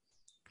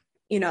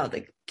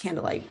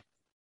Candlelight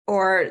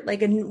or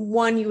like a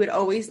one you would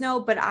always know,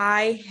 but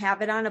I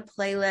have it on a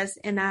playlist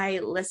and I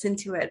listen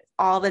to it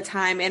all the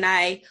time. And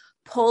I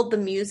pulled the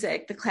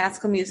music, the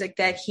classical music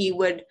that he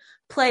would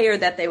play or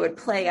that they would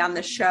play on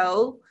the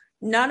show.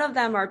 None of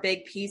them are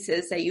big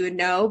pieces that you would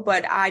know,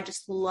 but I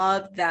just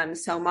loved them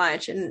so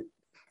much. And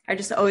I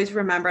just always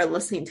remember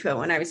listening to it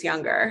when I was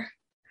younger.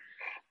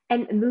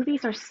 And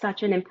movies are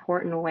such an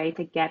important way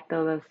to get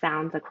those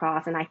sounds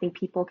across. And I think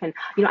people can,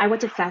 I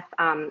went to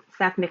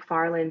Seth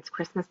MacFarlane's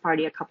Christmas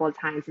party a couple of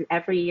times, and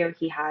every year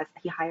he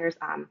hires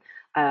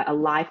a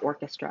live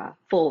orchestra,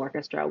 full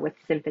orchestra with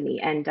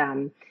symphony,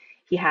 and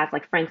he has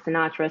like Frank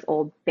Sinatra's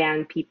old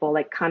band people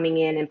like coming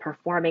in and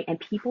performing, and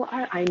people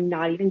are, I'm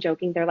not even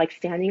joking, they're like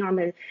standing on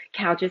the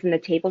couches and the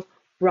tables,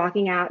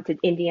 rocking out to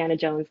Indiana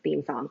Jones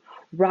theme song,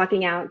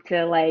 rocking out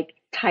to like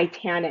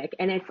Titanic.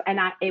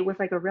 It was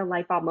like a real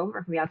light bulb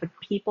moment for me. I was like,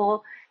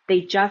 people,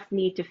 they just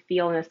need to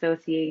feel an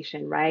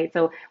association, right?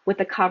 So with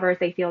the covers,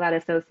 they feel that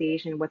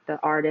association with the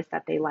artist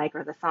that they like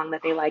or the song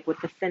that they like. With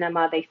the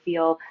cinema, they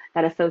feel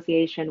that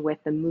association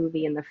with the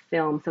movie and the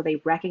film. So they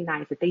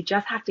recognize it. They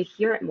just have to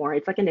hear it more.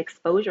 It's like an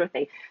exposure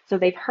thing. So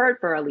they've heard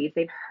For Elise,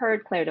 they've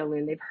heard Claire de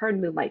Lune, they've heard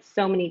Moonlight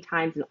so many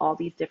times in all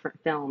these different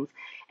films.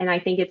 And I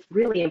think it's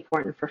really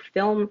important for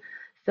film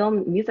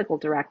musical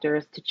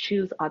directors to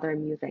choose other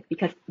music,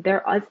 because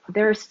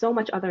there is so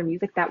much other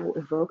music that will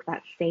evoke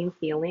that same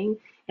feeling,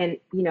 and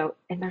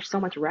and there's so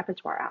much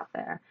repertoire out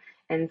there.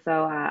 And so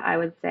I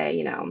would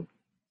say,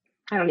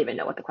 I don't even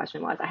know what the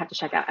question was. I have to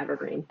check out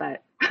Evergreen,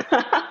 but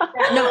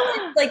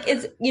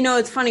No,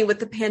 it's funny with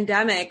the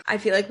pandemic. I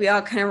feel like we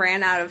all kind of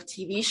ran out of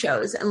TV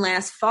shows, and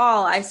last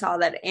fall I saw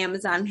that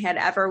Amazon had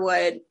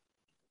Everwood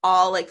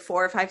all like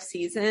 4 or 5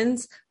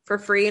 seasons for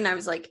free, and I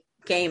was like,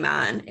 game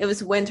on. It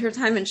was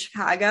wintertime in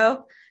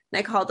Chicago, and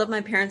I called up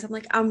my parents. I'm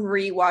like, I'm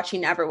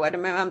rewatching Everwood,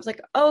 and my mom's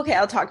like, oh, okay,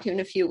 I'll talk to you in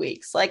a few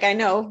weeks. Like, I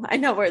know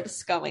where this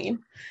is going.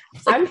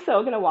 Like, I'm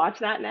so gonna watch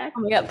that next.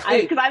 Oh my God,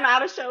 because I'm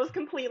out of shows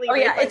completely. Oh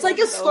yeah, it's like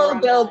a slow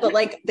build, but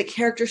like the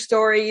character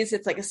stories,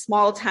 it's like a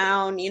small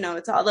town.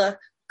 It's all the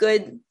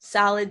good,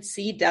 solid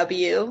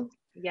CW.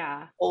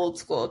 Yeah. Old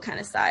school kind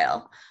of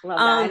style. Love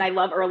that. And I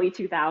love early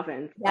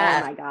 2000s.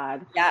 Yes, oh my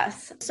God.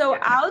 Yes. So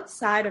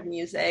outside of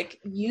music,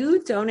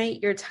 you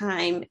donate your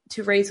time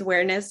to raise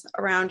awareness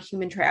around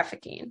human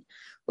trafficking,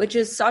 which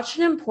is such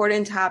an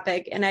important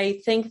topic. And I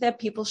think that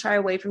people shy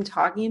away from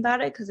talking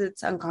about it because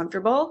it's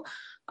uncomfortable.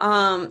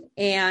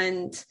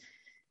 And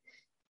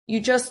you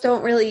just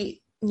don't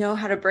really know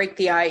how to break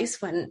the ice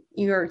when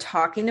you're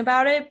talking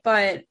about it.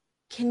 But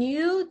can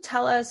you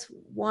tell us,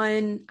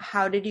 one,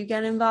 how did you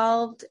get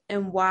involved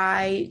and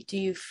why do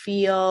you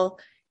feel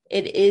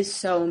it is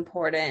so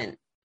important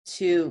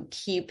to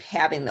keep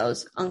having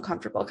those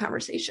uncomfortable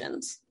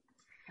conversations?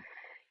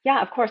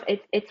 Yeah, of course.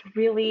 It's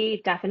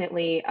really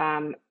definitely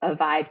a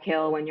vibe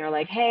kill when you're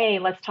like, hey,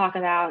 let's talk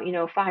about,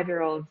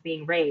 5-year-olds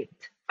being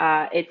raped.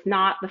 It's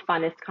not the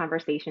funnest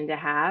conversation to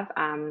have.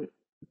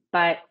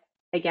 But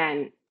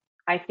again,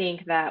 I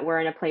think that we're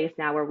in a place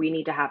now where we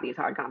need to have these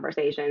hard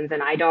conversations,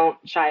 and I don't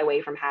shy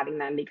away from having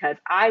them because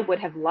I would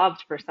have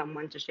loved for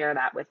someone to share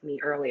that with me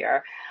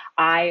earlier.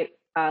 I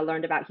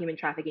learned about human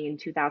trafficking in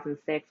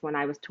 2006 when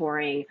I was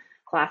touring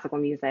classical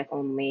music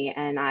only,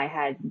 and I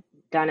had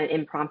done an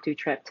impromptu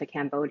trip to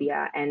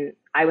Cambodia, and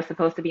I was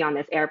supposed to be on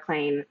this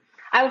airplane.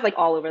 I was like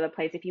all over the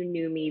place. If you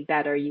knew me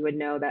better, you would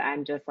know that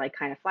I'm just like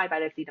kind of fly by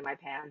the seat of my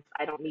pants.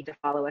 I don't need to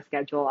follow a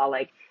schedule. I'll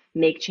like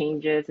make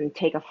changes and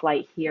take a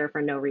flight here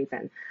for no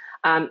reason.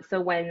 So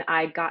when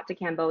I got to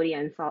Cambodia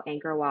and saw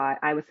Angkor Wat,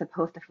 I was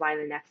supposed to fly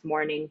the next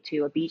morning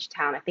to a beach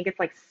town. I think it's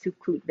like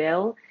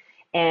Sukhothai,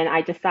 and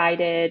I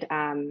decided,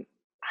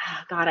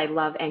 God, I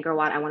love Angkor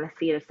Wat. I want to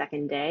see it a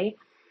second day.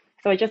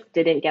 So I just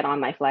didn't get on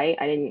my flight.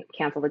 I didn't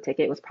cancel the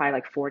ticket. It was probably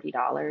like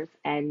 $40.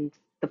 And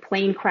the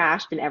plane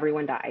crashed and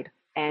everyone died.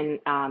 And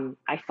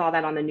I saw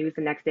that on the news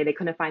the next day. They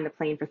couldn't find the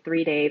plane for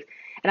 3 days.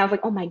 And I was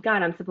like, oh my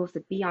God, I'm supposed to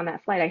be on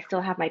that flight. I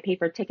still have my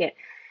paper ticket.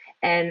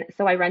 And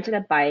so I rented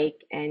a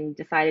bike and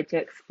decided to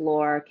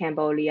explore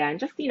Cambodia and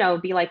just, be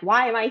like,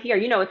 why am I here?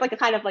 It's like a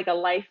kind of like a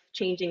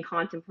life-changing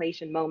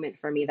contemplation moment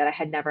for me that I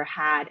had never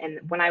had.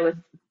 And when I was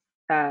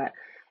uh,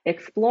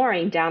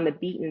 exploring down the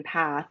beaten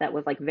path that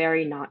was like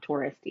very not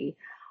touristy,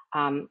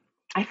 um,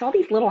 I saw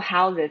these little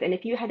houses. And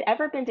if you had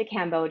ever been to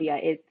Cambodia,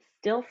 it's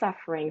still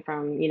suffering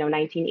from,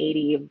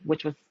 1980,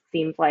 which was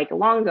seems like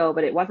long ago,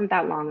 but it wasn't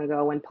that long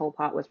ago when Pol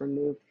Pot was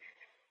removed.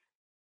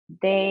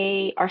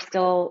 They are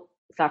still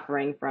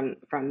suffering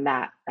from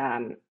that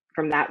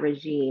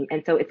regime,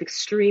 and so it's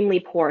extremely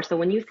poor. So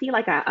when you see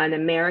like an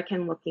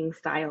American looking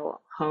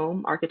style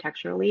home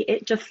architecturally,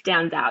 it just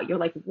stands out. You're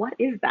like, what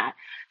is that?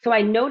 So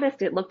I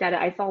noticed it, looked at it.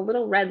 I saw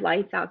little red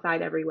lights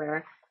outside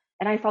everywhere,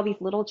 and I saw these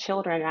little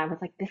children, and I was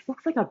like, this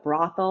looks like a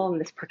brothel in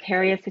this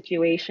precarious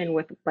situation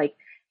with like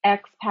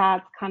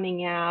expats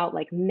coming out,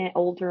 like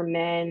older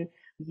men,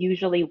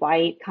 usually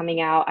white,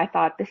 coming out. I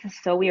thought this is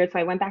so weird. So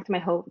I went back to my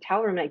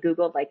hotel room and I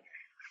Googled like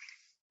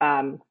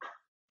um,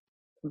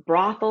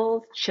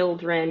 brothels,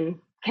 children,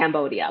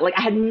 Cambodia. Like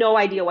I had no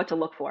idea what to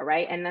look for,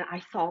 right? And then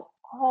I saw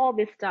all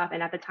this stuff,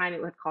 and at the time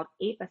it was called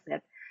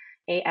AFESIP,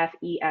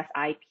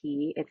 AFESIP.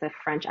 It's a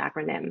French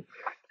acronym,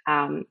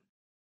 um,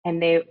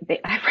 and they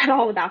I read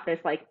all about this,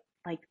 like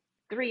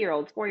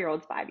 3-year-olds,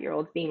 4-year-olds,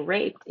 5-year-olds being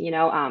raped,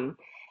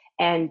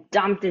 and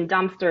dumped in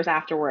dumpsters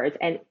afterwards.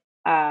 And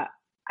uh,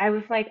 I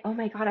was like, oh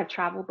my God, I've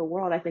traveled the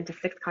world. I've been to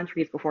 6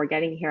 countries before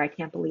getting here. I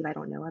can't believe I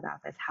don't know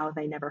about this. How have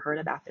I never heard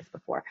about this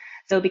before?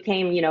 So it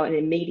became, an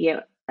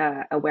immediate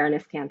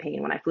awareness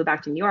campaign. When I flew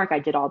back to New York, I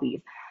did all these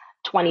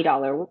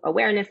 $20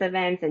 awareness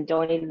events and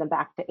donated them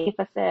back to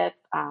AFASIP.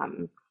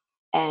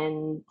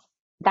 And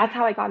that's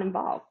how I got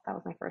involved. That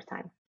was my first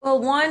time. Well,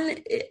 one,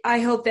 I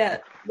hope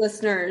that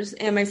listeners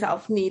and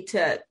myself need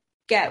to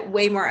get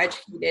way more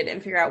educated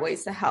and figure out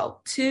ways to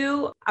help.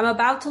 Two, I'm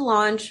about to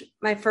launch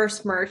my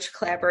first merch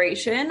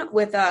collaboration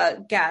with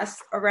a guest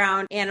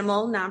around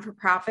animal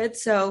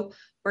non-for-profits. So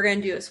we're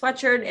going to do a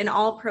sweatshirt, and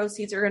all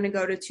proceeds are going to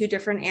go to 2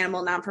 different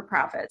animal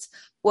non-for-profits.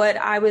 What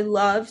I would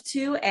love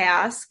to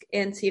ask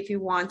and see if you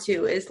want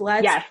to is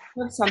let's Yes.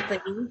 have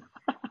something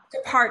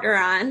to partner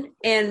on,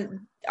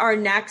 and our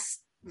next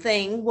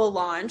thing we'll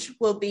launch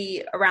will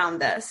be around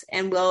this.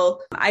 And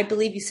I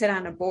believe you sit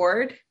on a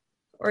board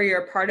or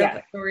you're a part of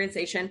Yes. an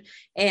organization,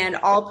 and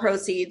all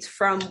proceeds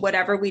from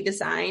whatever we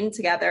design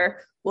together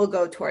will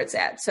go towards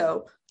that.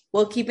 So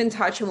we'll keep in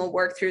touch and we'll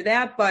work through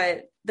that.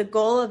 But the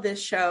goal of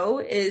this show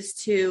is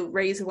to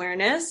raise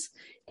awareness,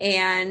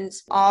 and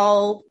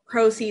all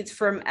proceeds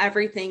from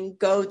everything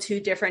go to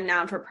different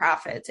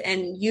non-for-profits.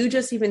 And you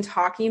just even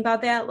talking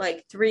about that,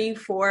 like 3,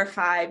 4,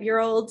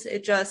 5-year-olds,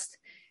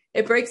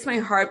 it breaks my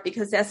heart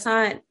because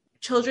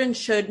children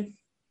should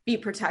be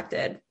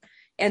protected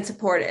and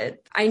supported.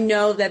 I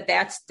know that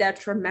that's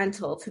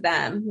detrimental to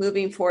them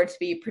moving forward to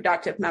be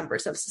productive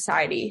members of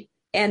society,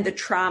 and the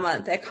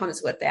trauma that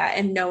comes with that,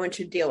 and no one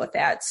should deal with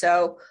that.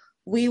 So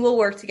we will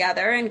work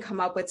together and come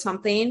up with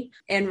something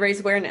and raise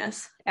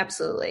awareness.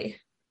 Absolutely.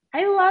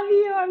 I love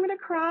you. I'm gonna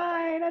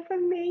cry. That's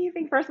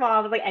amazing. First of all, I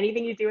was like,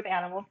 anything you do with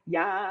animals,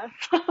 yes.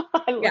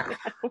 I love Yeah.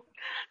 animals.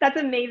 That's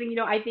amazing.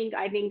 I think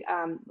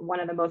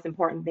one of the most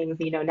important things,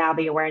 now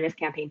the awareness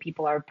campaign,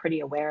 people are pretty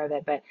aware of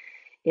it, but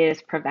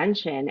is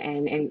prevention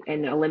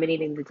and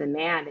eliminating the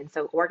demand. And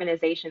so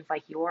organizations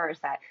like yours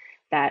that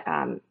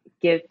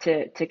give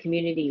to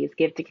communities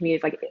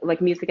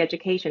like music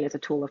education is a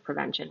tool of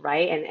prevention,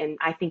 right? And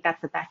I think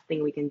that's the best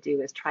thing we can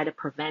do is try to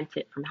prevent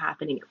it from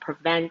happening,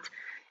 prevent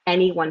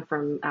anyone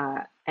from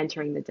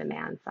entering the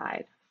demand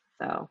side.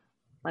 So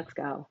let's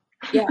go.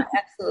 Yeah,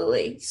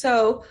 absolutely.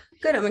 So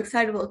good. I'm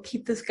excited. We'll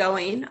keep this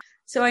going.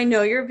 So I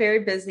know you're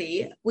very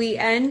busy. We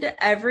end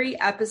every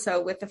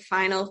episode with the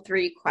final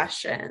three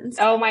questions.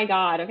 Oh my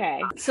God.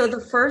 Okay. So the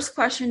first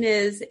question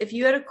is, if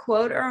you had a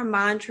quote or a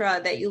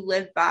mantra that you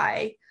live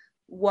by,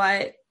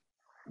 what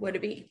would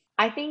it be?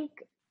 I think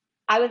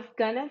I was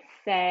gonna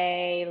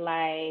say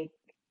like,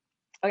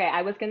 okay,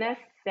 I was gonna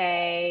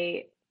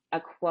say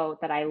a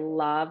quote that I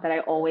love that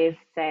I always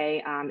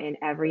say in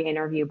every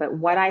interview. But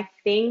what I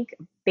think,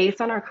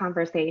 based on our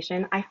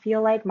conversation, I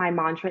feel like my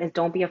mantra is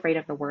don't be afraid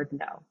of the word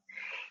no.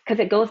 Because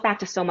it goes back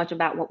to so much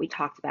about what we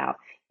talked about,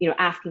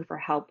 asking for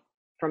help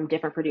from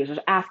different producers,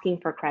 asking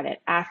for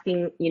credit,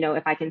 asking,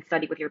 if I can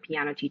study with your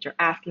piano teacher,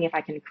 asking if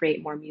I can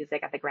create more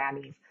music at the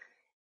Grammys.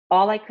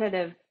 All I could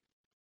have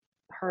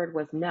heard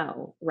was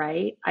no,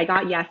 right? I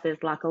got yeses,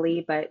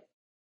 luckily, but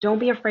don't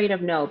be afraid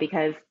of no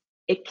because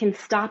it can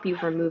stop you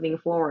from moving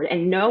forward.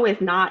 And no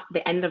is not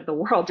the end of the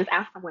world. Just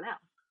ask someone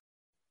else.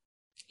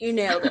 You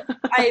nailed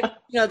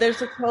it.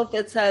 There's a quote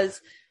that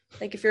says,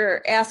 like, if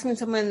you're asking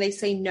someone and they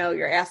say no,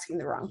 you're asking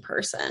the wrong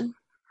person.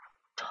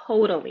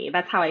 Totally.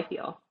 That's how I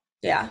feel.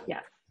 Yeah.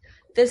 Yes.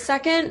 The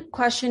second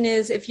question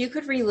is, if you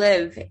could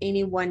relive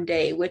any one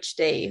day, which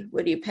day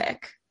would you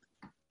pick?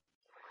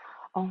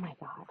 Oh my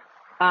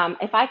God.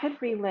 If I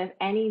could relive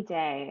any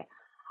day,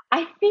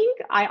 I think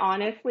I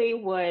honestly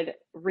would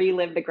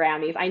relive the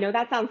Grammys. I know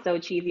that sounds so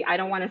cheesy. I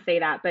don't want to say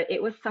that, but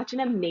it was such an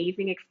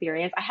amazing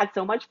experience. I had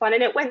so much fun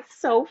and it went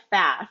so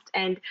fast.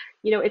 And,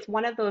 it's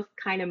one of those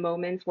kind of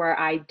moments where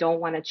I don't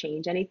want to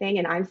change anything.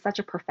 And I'm such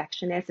a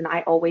perfectionist. And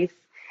I always,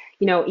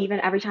 even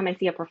every time I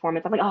see a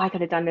performance, I'm like, oh, I could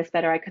have done this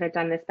better. I could have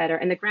done this better.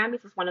 And the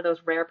Grammys was one of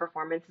those rare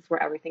performances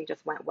where everything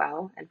just went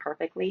well and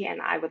perfectly.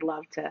 And I would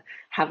love to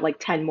have like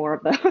 10 more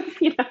of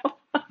those.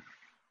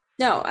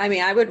 No, I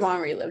mean, I would want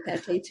to relive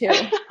that day too.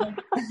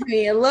 I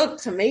mean, it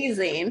looked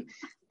amazing,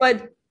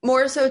 but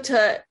more so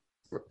to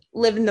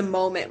live in the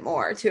moment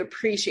more, to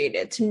appreciate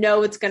it, to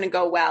know it's going to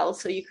go well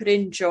so you could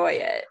enjoy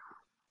it.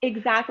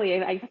 Exactly.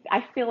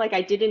 I feel like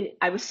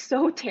I was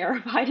so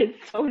terrified and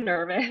so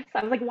nervous.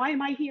 I was like, why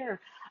am I here?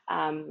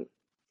 Um,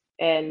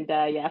 and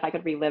yeah, if I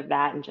could relive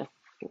that and just,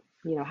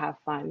 have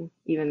fun,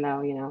 even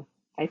though,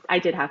 I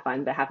did have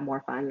fun, but have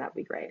more fun, that'd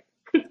be great.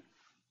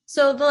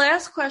 So the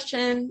last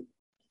question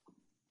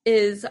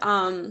is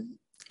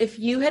if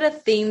you had a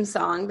theme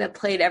song that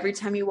played every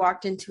time you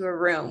walked into a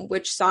room,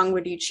 which song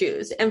would you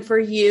choose? And for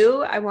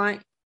you, I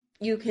want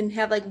you can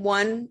have like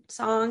one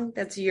song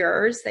that's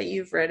yours that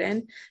you've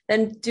written,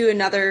 then do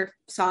another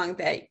song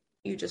that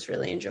you just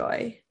really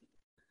enjoy.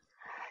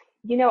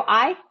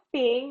 I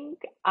think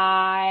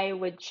I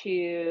would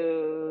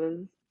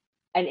choose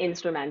an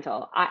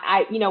instrumental.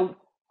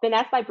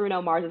 Finesse by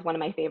Bruno Mars is one of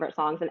my favorite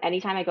songs. And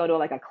anytime I go to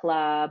like a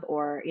club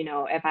or,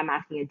 if I'm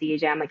asking a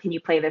DJ, I'm like, can you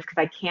play this? Because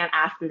I can't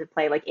ask them to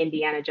play like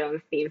Indiana Jones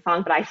theme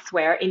song. But I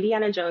swear,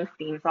 Indiana Jones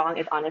theme song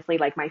is honestly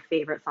like my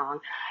favorite song.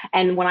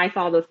 And when I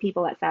saw those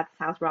people at Seth's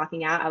house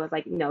rocking out, I was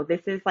like, no, this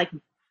is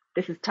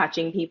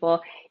touching people.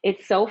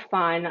 It's so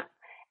fun.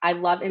 I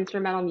love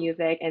instrumental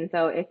music. And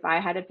so if I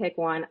had to pick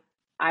one,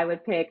 I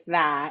would pick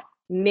that.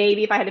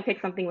 Maybe if I had to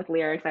pick something with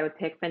lyrics, I would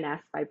pick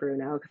Finesse by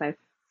Bruno because I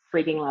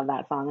freaking love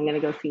that song. I'm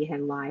gonna go see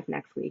him live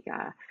next week,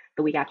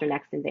 the week after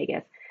next in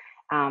Vegas.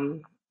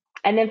 Um,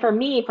 and then for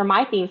me, for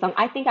my theme song,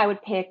 I think I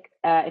would pick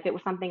if it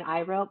was something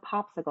I wrote,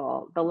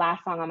 Popsicle, the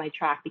last song on my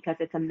track, because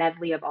it's a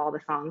medley of all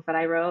the songs that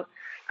I wrote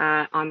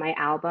on my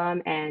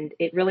album, and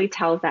it really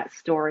tells that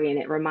story, and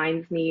it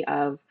reminds me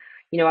of.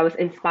 I was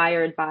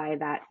inspired by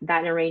that.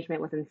 That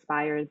arrangement was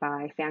inspired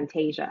by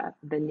Fantasia,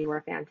 the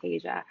newer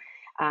Fantasia,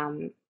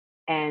 um,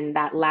 and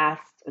that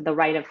the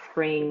Rite of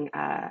Spring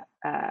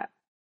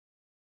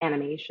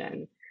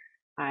animation.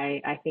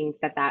 I think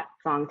that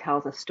song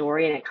tells a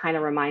story and it kind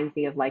of reminds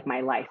me of like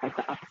my life, like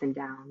the ups and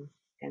downs.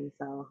 And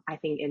so I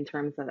think in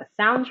terms of a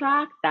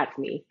soundtrack, that's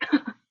me.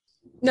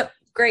 No,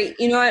 great.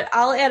 You know what?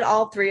 I'll add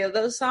all three of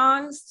those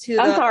songs to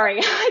I'm sorry.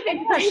 I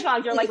think three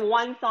songs. You're like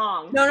one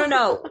song.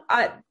 No.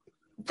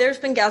 There's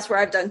been guests where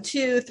I've done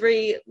 2,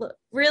 3.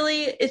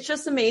 Really, it's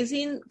just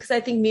amazing because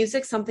I think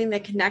music's something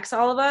that connects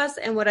all of us.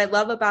 And what I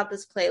love about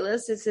this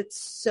playlist is it's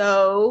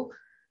so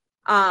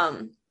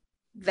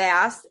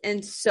vast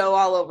and so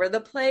all over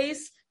the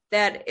place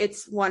that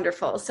it's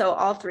wonderful. So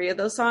all three of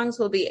those songs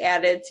will be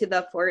added to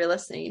the For Your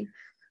Listening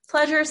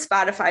Pleasure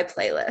Spotify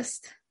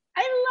playlist.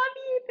 I love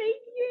you. Thank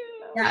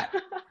you. Yeah.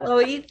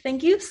 Chloe,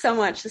 thank you so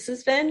much. This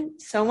has been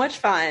so much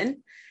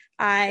fun.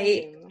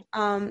 I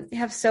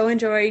have so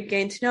enjoyed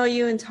getting to know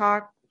you and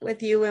talk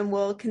with you, and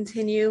we'll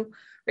continue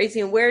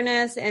raising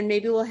awareness, and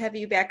maybe we'll have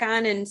you back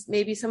on, and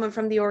maybe someone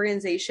from the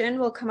organization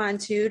will come on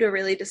too to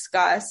really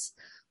discuss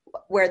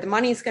where the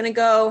money's going to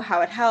go,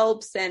 how it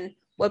helps, and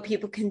what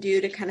people can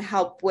do to kind of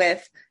help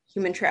with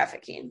human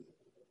trafficking.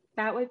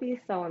 That would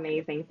be so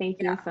amazing.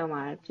 Thank you so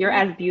much. You're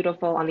as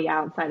beautiful on the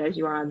outside as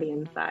you are on the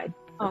inside.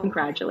 So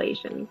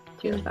congratulations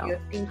to yourself.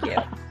 Thank you.